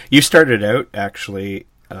 You started out actually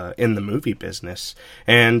in the movie business,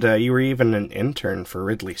 and you were even an intern for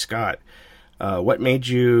Ridley Scott. What made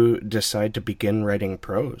you decide to begin writing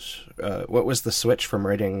prose? What was the switch from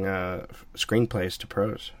writing screenplays to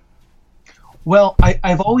prose? Well,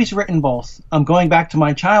 I've always written both. Going back to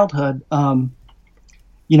my childhood,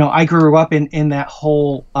 I grew up in that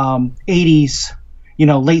whole 80s,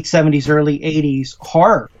 late 70s, early 80s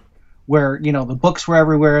horror, where the books were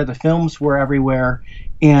everywhere, the films were everywhere,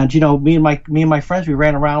 and me and my friends, we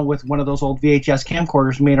ran around with one of those old VHS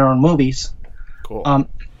camcorders and made our own movies. Cool.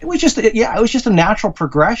 It was just a natural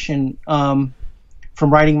progression from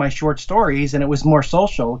writing my short stories, and it was more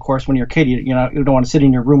social. Of course, when you're a kid, you don't want to sit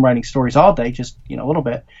in your room writing stories all day, just a little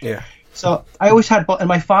bit. Yeah. So I always had both, and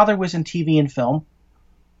my father was in TV and film.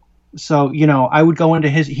 So I would go into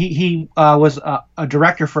his. He was a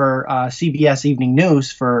director for CBS Evening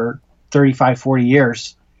News for 35, 40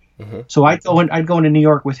 years. Mm-hmm. So I'd go into New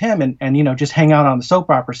York with him and just hang out on the soap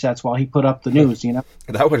opera sets while he put up the news.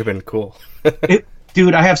 That would have been cool.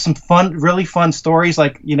 Dude, I have some really fun stories.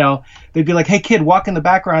 Like, they'd be like, "Hey, kid, walk in the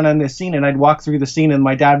background on this scene," and I'd walk through the scene, and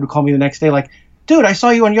my dad would call me the next day, like, "Dude, I saw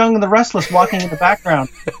you on Young and the Restless walking in the background.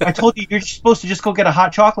 I told you you're supposed to just go get a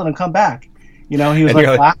hot chocolate and come back." He was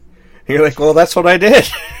like, "You're like, well, that's what I did."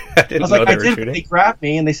 I was like, I did. But they grabbed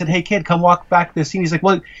me and they said, "Hey, kid, come walk back to the scene." He's like,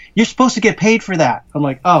 "Well, you're supposed to get paid for that." I'm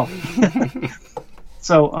like, "Oh."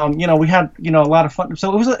 So, we had a lot of fun.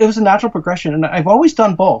 So it was a natural progression, and I've always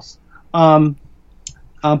done both.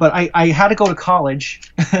 But I had to go to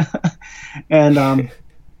college, and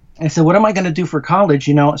I said, "What am I going to do for college?"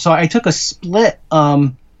 So I took a split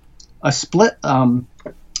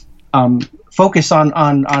focus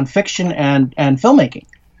on fiction and filmmaking.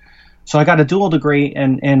 So I got a dual degree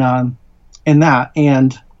in that,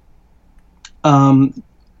 and again,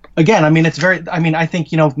 it's very. I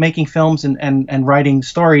think making films and writing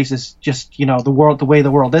stories is just the way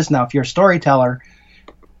the world is now. If you're a storyteller,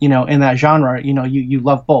 in that genre, you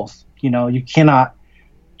love both. You cannot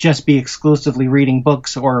just be exclusively reading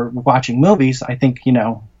books or watching movies. I think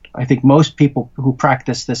most people who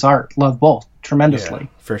practice this art love both. tremendously. Yeah,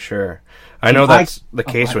 for sure. I know that's the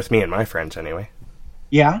case with me and my friends anyway.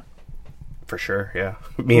 Yeah? For sure, yeah.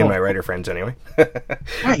 Me and my writer friends anyway.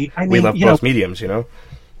 Right. I mean, we love both mediums, you know?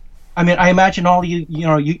 I mean, I imagine all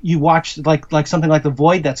you watch like something like The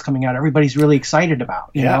Void that's coming out. Everybody's really excited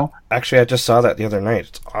about, you know? Actually, I just saw that the other night.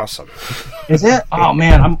 It's awesome. Is it? Oh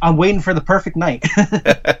man, I'm waiting for the perfect night.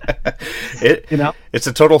 It's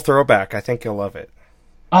a total throwback. I think you'll love it.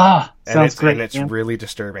 Sounds great. And it's really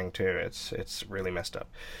disturbing too. It's really messed up.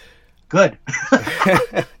 Good.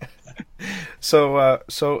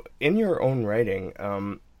 So in your own writing,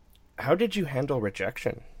 how did you handle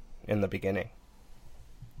rejection in the beginning?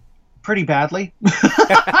 Pretty badly.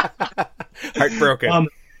 Heartbroken.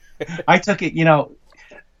 I took it,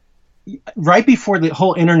 right before the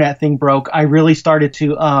whole internet thing broke, I really started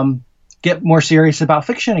to get more serious about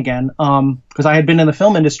fiction again, because I had been in the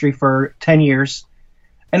film industry for 10 years,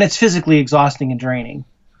 and it's physically exhausting and draining.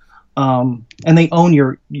 And they own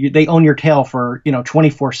your tail for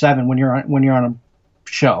 24/7 when you're on a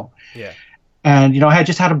show. Yeah. And I had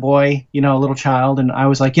just had a boy, a little child, and I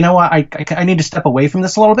was like, you know what, I need to step away from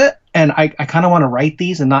this a little bit, and I kind of want to write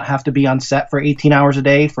these and not have to be on set for 18 hours a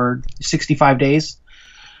day for 65 days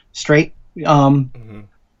straight.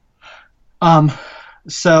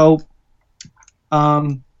 So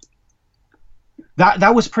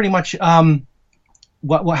that was pretty much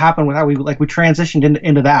what happened with how we transitioned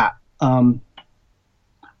into that.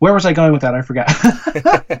 Where was I going with that? I forgot.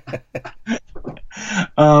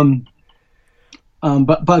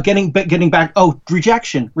 But getting back. Oh,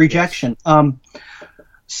 rejection. Yes.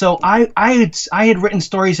 So I had written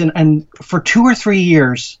stories, and for 2 or 3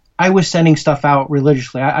 years I was sending stuff out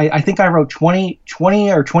religiously. I think I wrote 20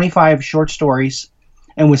 or 25 short stories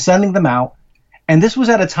and was sending them out. And this was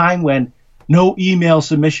at a time when no email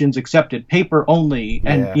submissions accepted, paper only,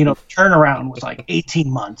 and turnaround was like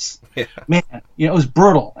 18 months. Yeah. Man, it was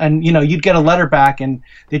brutal. And you'd get a letter back, and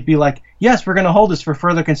they'd be like, "Yes, we're going to hold this for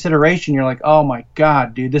further consideration." You're like, "Oh my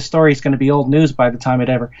God, dude, this story is going to be old news by the time it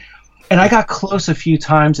ever." And I got close a few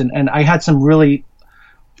times, and I had some really,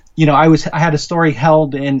 I had a story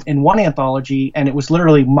held in one anthology, and it was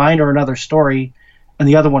literally mine or another story, and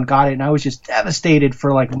the other one got it, and I was just devastated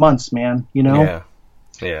for like months, man. Yeah.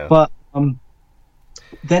 But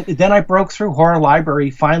then I broke through. Horror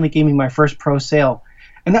Library finally gave me my first pro sale.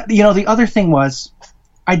 And that, the other thing was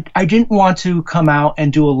I didn't want to come out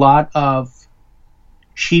and do a lot of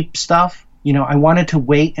cheap stuff. I wanted to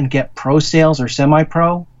wait and get pro sales or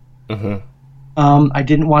semi-pro. I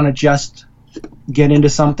didn't want to just get into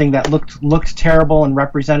something that looked terrible and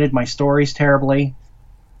represented my stories terribly.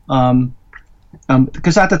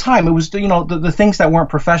 Because at the time it was, the things that weren't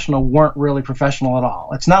professional weren't really professional at all.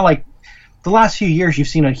 It's not like the last few years you've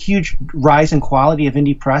seen a huge rise in quality of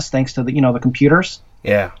indie press thanks to the computers.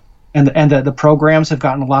 Yeah. And the programs have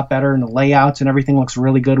gotten a lot better, and the layouts and everything looks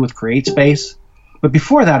really good with CreateSpace. But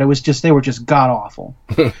before that, they were just god awful.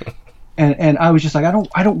 and I was just like, I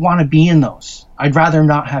don't want to be in those. I'd rather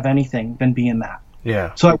not have anything than be in that.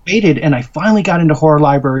 Yeah. So I waited, and I finally got into Horror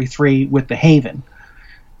Library 3 with The Haven.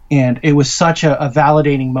 And it was such a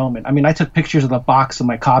validating moment. I mean, I took pictures of the box of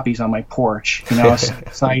my copies on my porch. I was so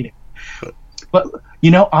excited. But,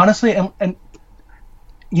 honestly, and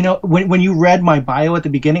when you read my bio at the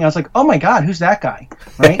beginning, I was like, oh my God, who's that guy?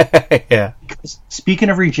 Right? Yeah. Because speaking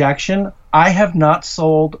of rejection, I have not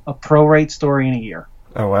sold a pro-rate story in a year.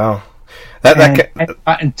 Oh, wow. I've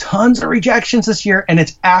gotten tons of rejections this year, and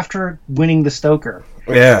it's after winning the Stoker.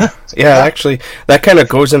 Yeah. Yeah, actually, that kind of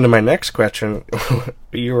goes into my next question.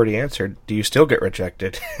 You already answered. Do you still get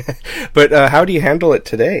rejected? But how do you handle it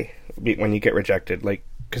today when you get rejected?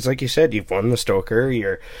 Because like you said, you've won the Stoker,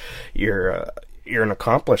 you're an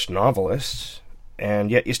accomplished novelist,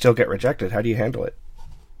 and yet you still get rejected. How do you handle it?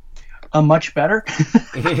 Much better.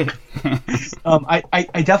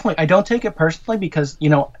 I don't take it personally because,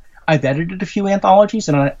 I've edited a few anthologies,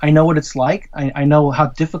 and I know what it's like. I know how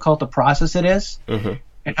difficult a process it is, and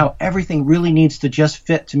how everything really needs to just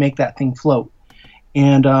fit to make that thing float.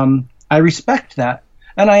 And I respect that.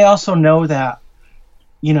 And I also know that,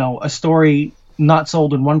 a story not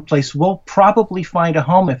sold in one place will probably find a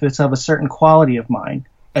home if it's of a certain quality of mine.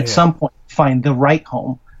 At some point, find the right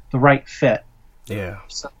home, the right fit. Yeah.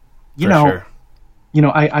 So, sure.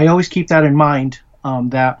 I always keep that in mind,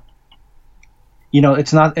 that,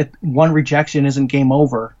 it's not, one rejection isn't game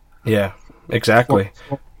over. Yeah, exactly.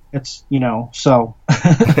 It's, so.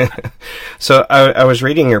 So I was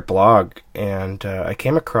reading your blog, and I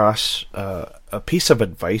came across a piece of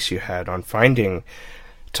advice you had on finding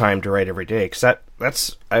time to write every day, because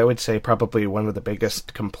that's I would say probably one of the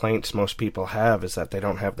biggest complaints most people have is that they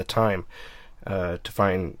don't have the time to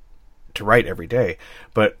find to write every day,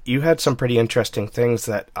 but you had some pretty interesting things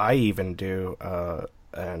that I even do,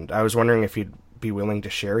 and I was wondering if you'd be willing to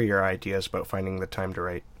share your ideas about finding the time to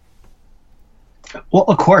write. Well,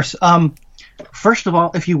 of course. First of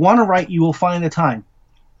all, if you want to write, you will find the time.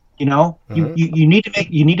 You know, you need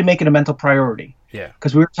to make it a mental priority. Yeah.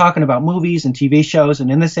 Because we were talking about movies and TV shows,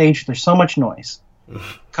 and in this age, there's so much noise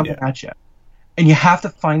coming at you, and you have to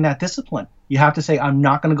find that discipline. You have to say, I'm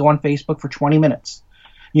not going to go on Facebook for 20 minutes.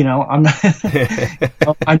 You know, I'm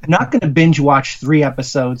not going to binge watch 3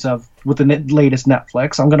 episodes with the latest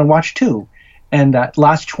Netflix. I'm going to watch 2, and that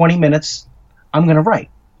last 20 minutes, I'm going to write.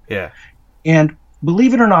 Yeah. And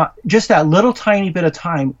believe it or not, just that little tiny bit of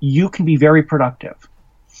time, you can be very productive.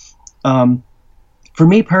 For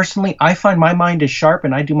me personally, I find my mind is sharp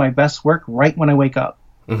and I do my best work right when I wake up.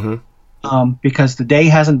 Because the day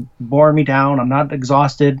hasn't worn me down. I'm not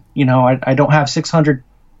exhausted. You know, I don't have 600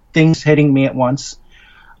 things hitting me at once.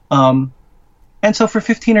 And so for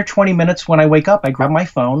 15 or 20 minutes when I wake up, I grab my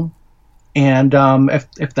phone, and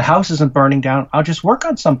if the house isn't burning down, I'll just work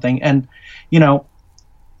on something. And, you know,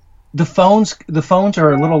 the phones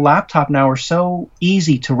or a little laptop now are so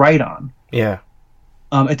easy to write on. Yeah.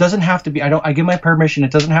 It doesn't have to be. I give my permission.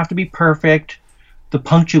 It doesn't have to be perfect. The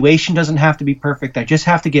punctuation doesn't have to be perfect. I just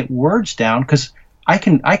have to get words down, because I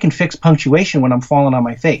can fix punctuation when I'm falling on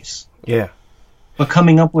my face. Yeah. But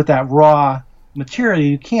coming up with that raw material,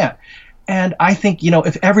 you can't. And I think, you know,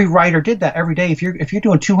 if every writer did that every day, if you're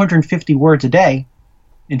doing 250 words a day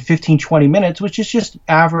in 15, 20 minutes, which is just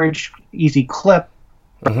average, easy clip,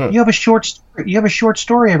 you have a short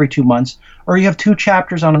story every 2 months, or you have 2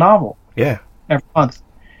 chapters on a novel. Yeah. Every month.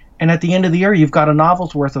 And at the end of the year, you've got a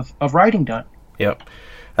novel's worth of writing done. Yep.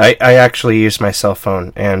 I actually use my cell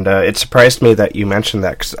phone, and it surprised me that you mentioned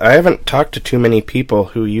that, because I haven't talked to too many people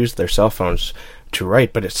who use their cell phones to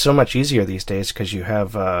write, but it's so much easier these days because you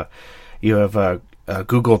have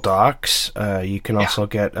Google Docs. You can also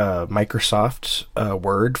get Microsoft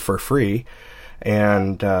Word for free,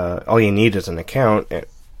 and all you need is an account.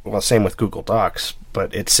 Well, same with Google Docs,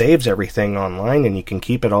 but it saves everything online, and you can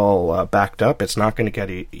keep it all backed up. It's not going to get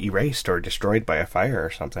erased or destroyed by a fire or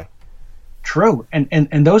something. True,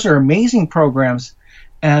 and those are amazing programs,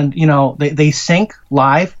 and you know they sync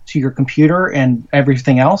live to your computer and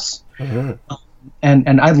everything else. And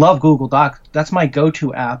I love Google Docs. That's my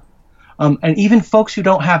go-to app. And even folks who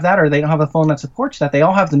don't have that, or they don't have a phone that supports that, they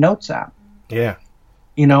all have the Notes app. Yeah.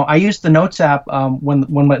 You know, I used the Notes app when the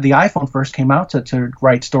iPhone first came out to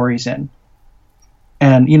write stories in.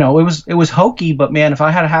 And, you know, it was hokey, but man, if I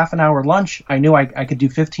had a half an hour lunch, I knew I could do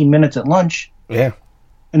 15 minutes at lunch. Yeah.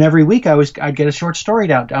 And every week I'd get a short story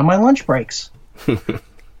down on my lunch breaks.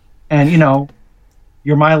 And, you know,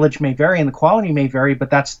 your mileage may vary and the quality may vary, but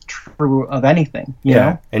that's true of anything, you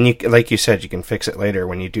know? And you, like you said, you can fix it later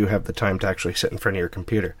when you do have the time to actually sit in front of your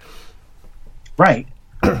computer. Right.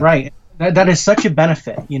 Right. That is such a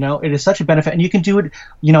benefit, you know. It is such a benefit, and you can do it.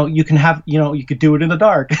 You know, you could do it in the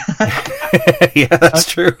dark. Yeah, that's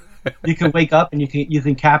true. You can wake up and you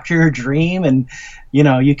can capture your dream, and you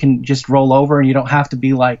know you can just roll over, and you don't have to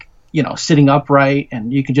be like, you know, sitting upright,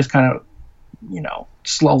 and you can just kind of, you know,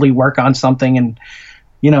 slowly work on something, and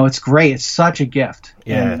you know it's great. It's such a gift.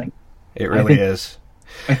 Yeah, and it really is.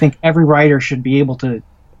 I think every writer should be able to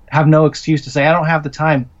have no excuse to say I don't have the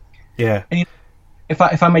time. Yeah. And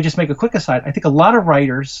if I may just make a quick aside, I think a lot of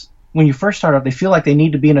writers, when you first start out, they feel like they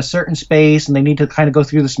need to be in a certain space and they need to kind of go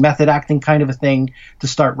through this method acting kind of a thing to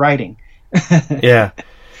start writing. Yeah.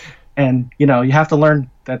 And, you know, you have to learn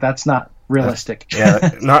that that's not realistic.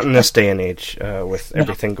 Yeah, not in this day and age with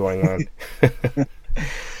everything going on.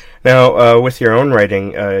 Now, with your own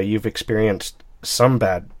writing, you've experienced some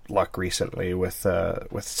bad luck recently with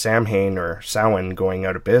Samhain or Samhain going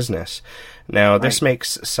out of business. Now, this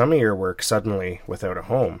makes some of your work suddenly without a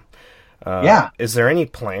home. Is there any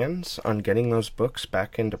plans on getting those books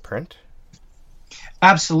back into print?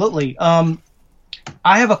 Absolutely. I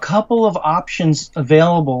have a couple of options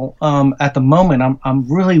available at the moment.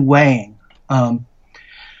 I'm really weighing. I've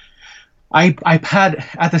had,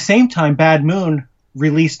 at the same time, Bad Moon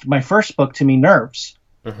released my first book to me, Nerves.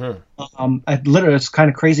 It's kind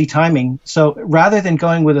of crazy timing. So rather than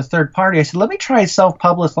going with a third party, I said, let me try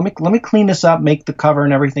self-publish. Let me clean this up, make the cover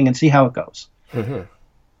and everything, and see how it goes. And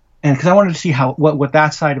because I wanted to see what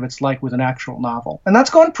that side of it's like with an actual novel, and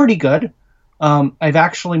that's going pretty good. I've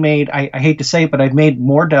actually made, I hate to say it, but I've made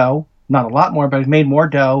more dough, not a lot more, but I've made more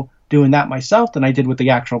dough doing that myself than I did with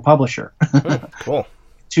the actual publisher. Cool.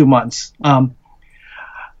 2 months.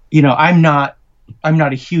 You know, I'm not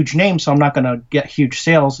a huge name, so I'm not going to get huge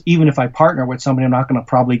sales. Even if I partner with somebody, I'm not going to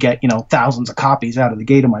probably get, you know, thousands of copies out of the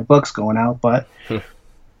gate of my books going out. But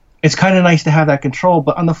it's kind of nice to have that control.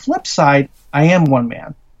 But on the flip side, I am one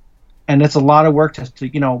man, and it's a lot of work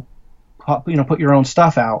to put your own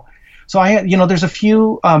stuff out. So there's a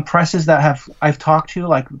few presses that I've talked to,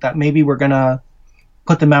 like that maybe we're gonna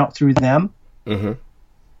put them out through them. Mm-hmm.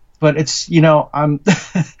 But it's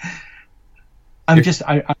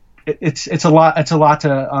it's a lot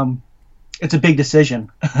to it's a big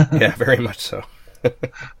decision. Yeah, very much so.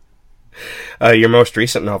 Your most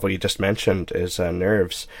recent novel you just mentioned is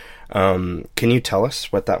Nerves. Can you tell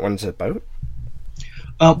us what that one's about?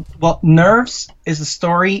 Well, Nerves is the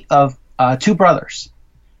story of two brothers,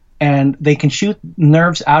 and they can shoot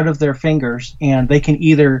nerves out of their fingers, and they can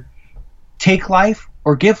either take life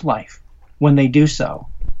or give life when they do so.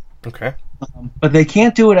 Okay. But they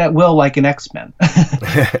can't do it at will like an X-Men.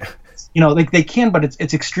 They can, but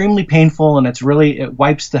it's extremely painful, and it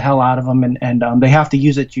wipes the hell out of them, and they have to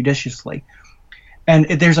use it judiciously. And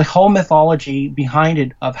there's a whole mythology behind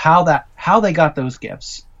it of how they got those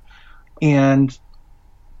gifts, and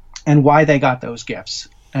why they got those gifts.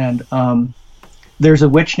 And there's a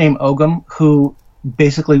witch named Ogum who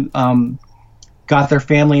basically got their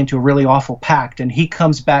family into a really awful pact, and he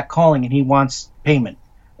comes back calling, and he wants payment,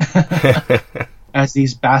 as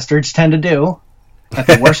these bastards tend to do at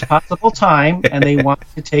the worst possible time, and they want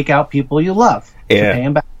to take out people you love to pay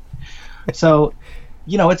them back. So,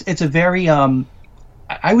 it's a very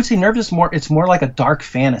I would say Nerves it's more like a dark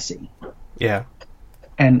fantasy. Yeah.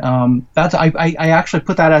 And that's I actually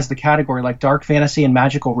put that as the category, like dark fantasy and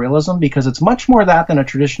magical realism, because it's much more that than a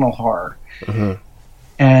traditional horror. Mm-hmm.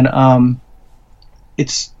 And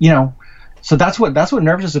it's so that's what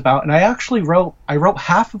Nerves is about. And I actually wrote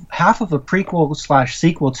half of a prequel /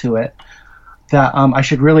 sequel to it that I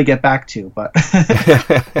should really get back to, but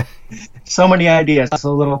so many ideas,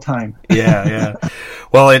 so little time. Yeah.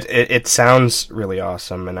 Well, it sounds really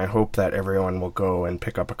awesome, and I hope that everyone will go and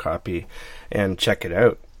pick up a copy and check it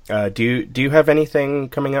out. Do you have anything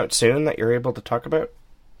coming out soon that you're able to talk about?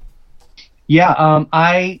 Yeah,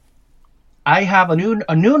 I have a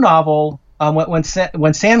new novel. When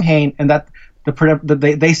Sam Hain, and that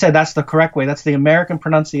they said that's the correct way. That's the American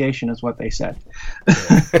pronunciation, is what they said.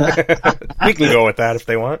 We can go with that if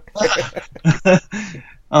they want.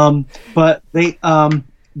 But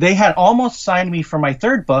they had almost signed me for my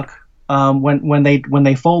third book when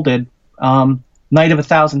they folded, Night of a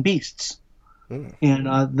Thousand Beasts, and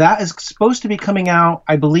that is supposed to be coming out,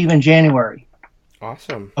 I believe, in January.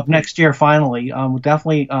 Awesome. Of next year, finally.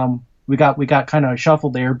 Definitely, we got kind of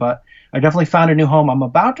shuffled there, but I definitely found a new home. I'm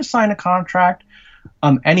about to sign a contract.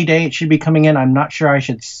 Any day it should be coming in. I'm not sure I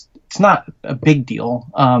should. It's not a big deal.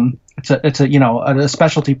 It's a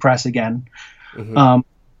specialty press again. Mm-hmm.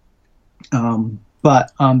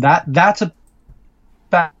 But that's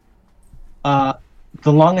about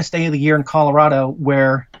the longest day of the year in Colorado,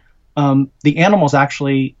 where the animals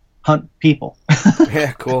actually hunt people.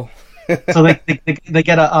 Yeah, cool. So they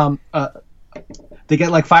get they get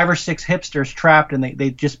like 5 or 6 hipsters trapped, and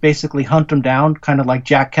they just basically hunt them down, kind of like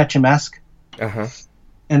Jack Ketchum-esque. Uh-huh.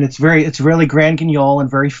 And it's really grand guignol and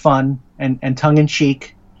very fun and tongue in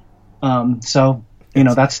cheek. So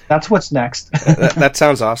that's what's next. that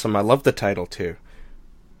sounds awesome. I love the title too.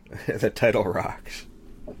 The title rocks.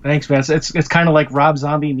 Thanks, man. It's kind of like Rob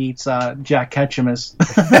Zombie meets Jack Ketchum. It's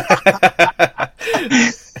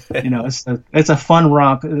a fun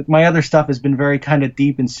romp. My other stuff has been very kind of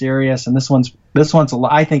deep and serious, and this one's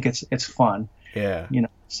I think it's fun. Yeah.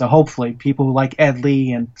 So hopefully people who like Ed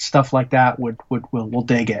Lee and stuff like that will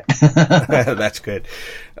dig it. That's good.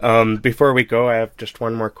 Before we go, I have just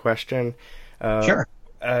one more question. Sure.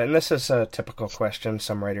 And this is a typical question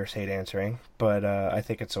some writers hate answering, but I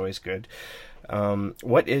think it's always good.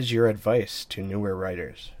 What is your advice to newer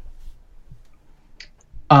writers?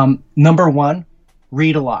 Number 1,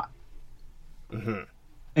 read a lot. Mm-hmm.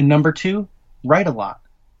 And number 2, write a lot.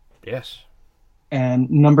 Yes. And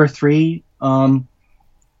number 3,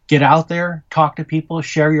 get out there, talk to people,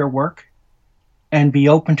 share your work, and be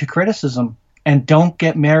open to criticism. And don't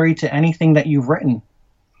get married to anything that you've written.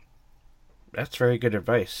 That's very good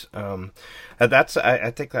advice. I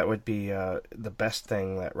think that would be the best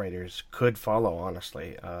thing that writers could follow,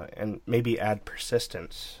 honestly, and maybe add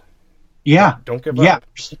persistence. Yeah. Don't give up.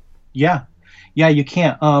 Yeah. You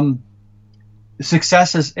can't.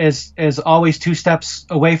 Success is always 2 steps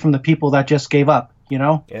away from the people that just gave up.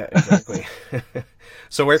 Yeah, exactly.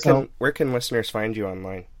 So where can listeners find you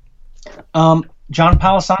online?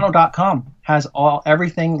 JohnPalisano.com has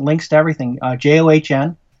everything, links to everything.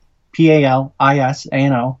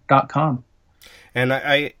 JohnPalisano.com. And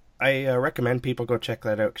I recommend people go check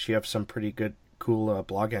that out, because you have some pretty good, cool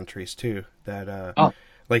blog entries too that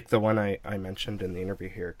like the one I mentioned in the interview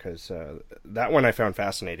here, because that one I found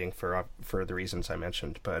fascinating for the reasons I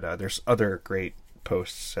mentioned, but there's other great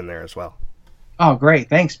posts in there as well. Oh, great.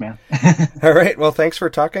 Thanks, man. All right. Well, thanks for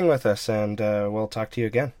talking with us, and we'll talk to you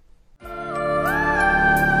again.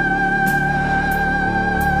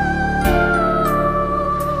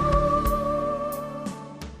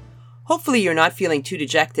 Hopefully you're not feeling too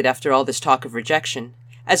dejected after all this talk of rejection.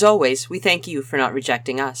 As always, we thank you for not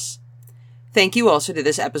rejecting us. Thank you also to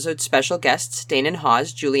this episode's special guests, Danon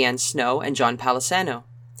Haas, Julianne Snow, and John Palisano.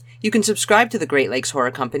 You can subscribe to the Great Lakes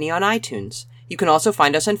Horror Company on iTunes. You can also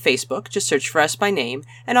find us on Facebook, just search for us by name,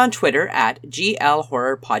 and on Twitter at GL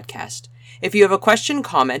Horror Podcast. If you have a question,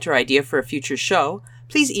 comment, or idea for a future show,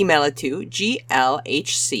 please email it to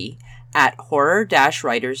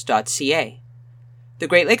glhc@horror-writers.ca. The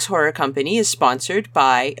Great Lakes Horror Company is sponsored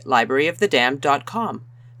by libraryofthedamned.com.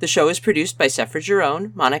 The show is produced by Sephra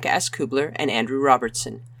Jerome, Monica S. Kubler, and Andrew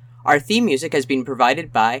Robertson. Our theme music has been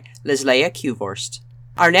provided by Lesleia Kuvorst.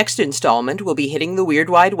 Our next installment will be hitting the Weird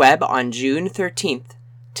Wide Web on June 13th.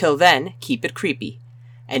 Till then, keep it creepy.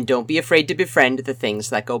 And don't be afraid to befriend the things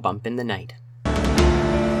that go bump in the night.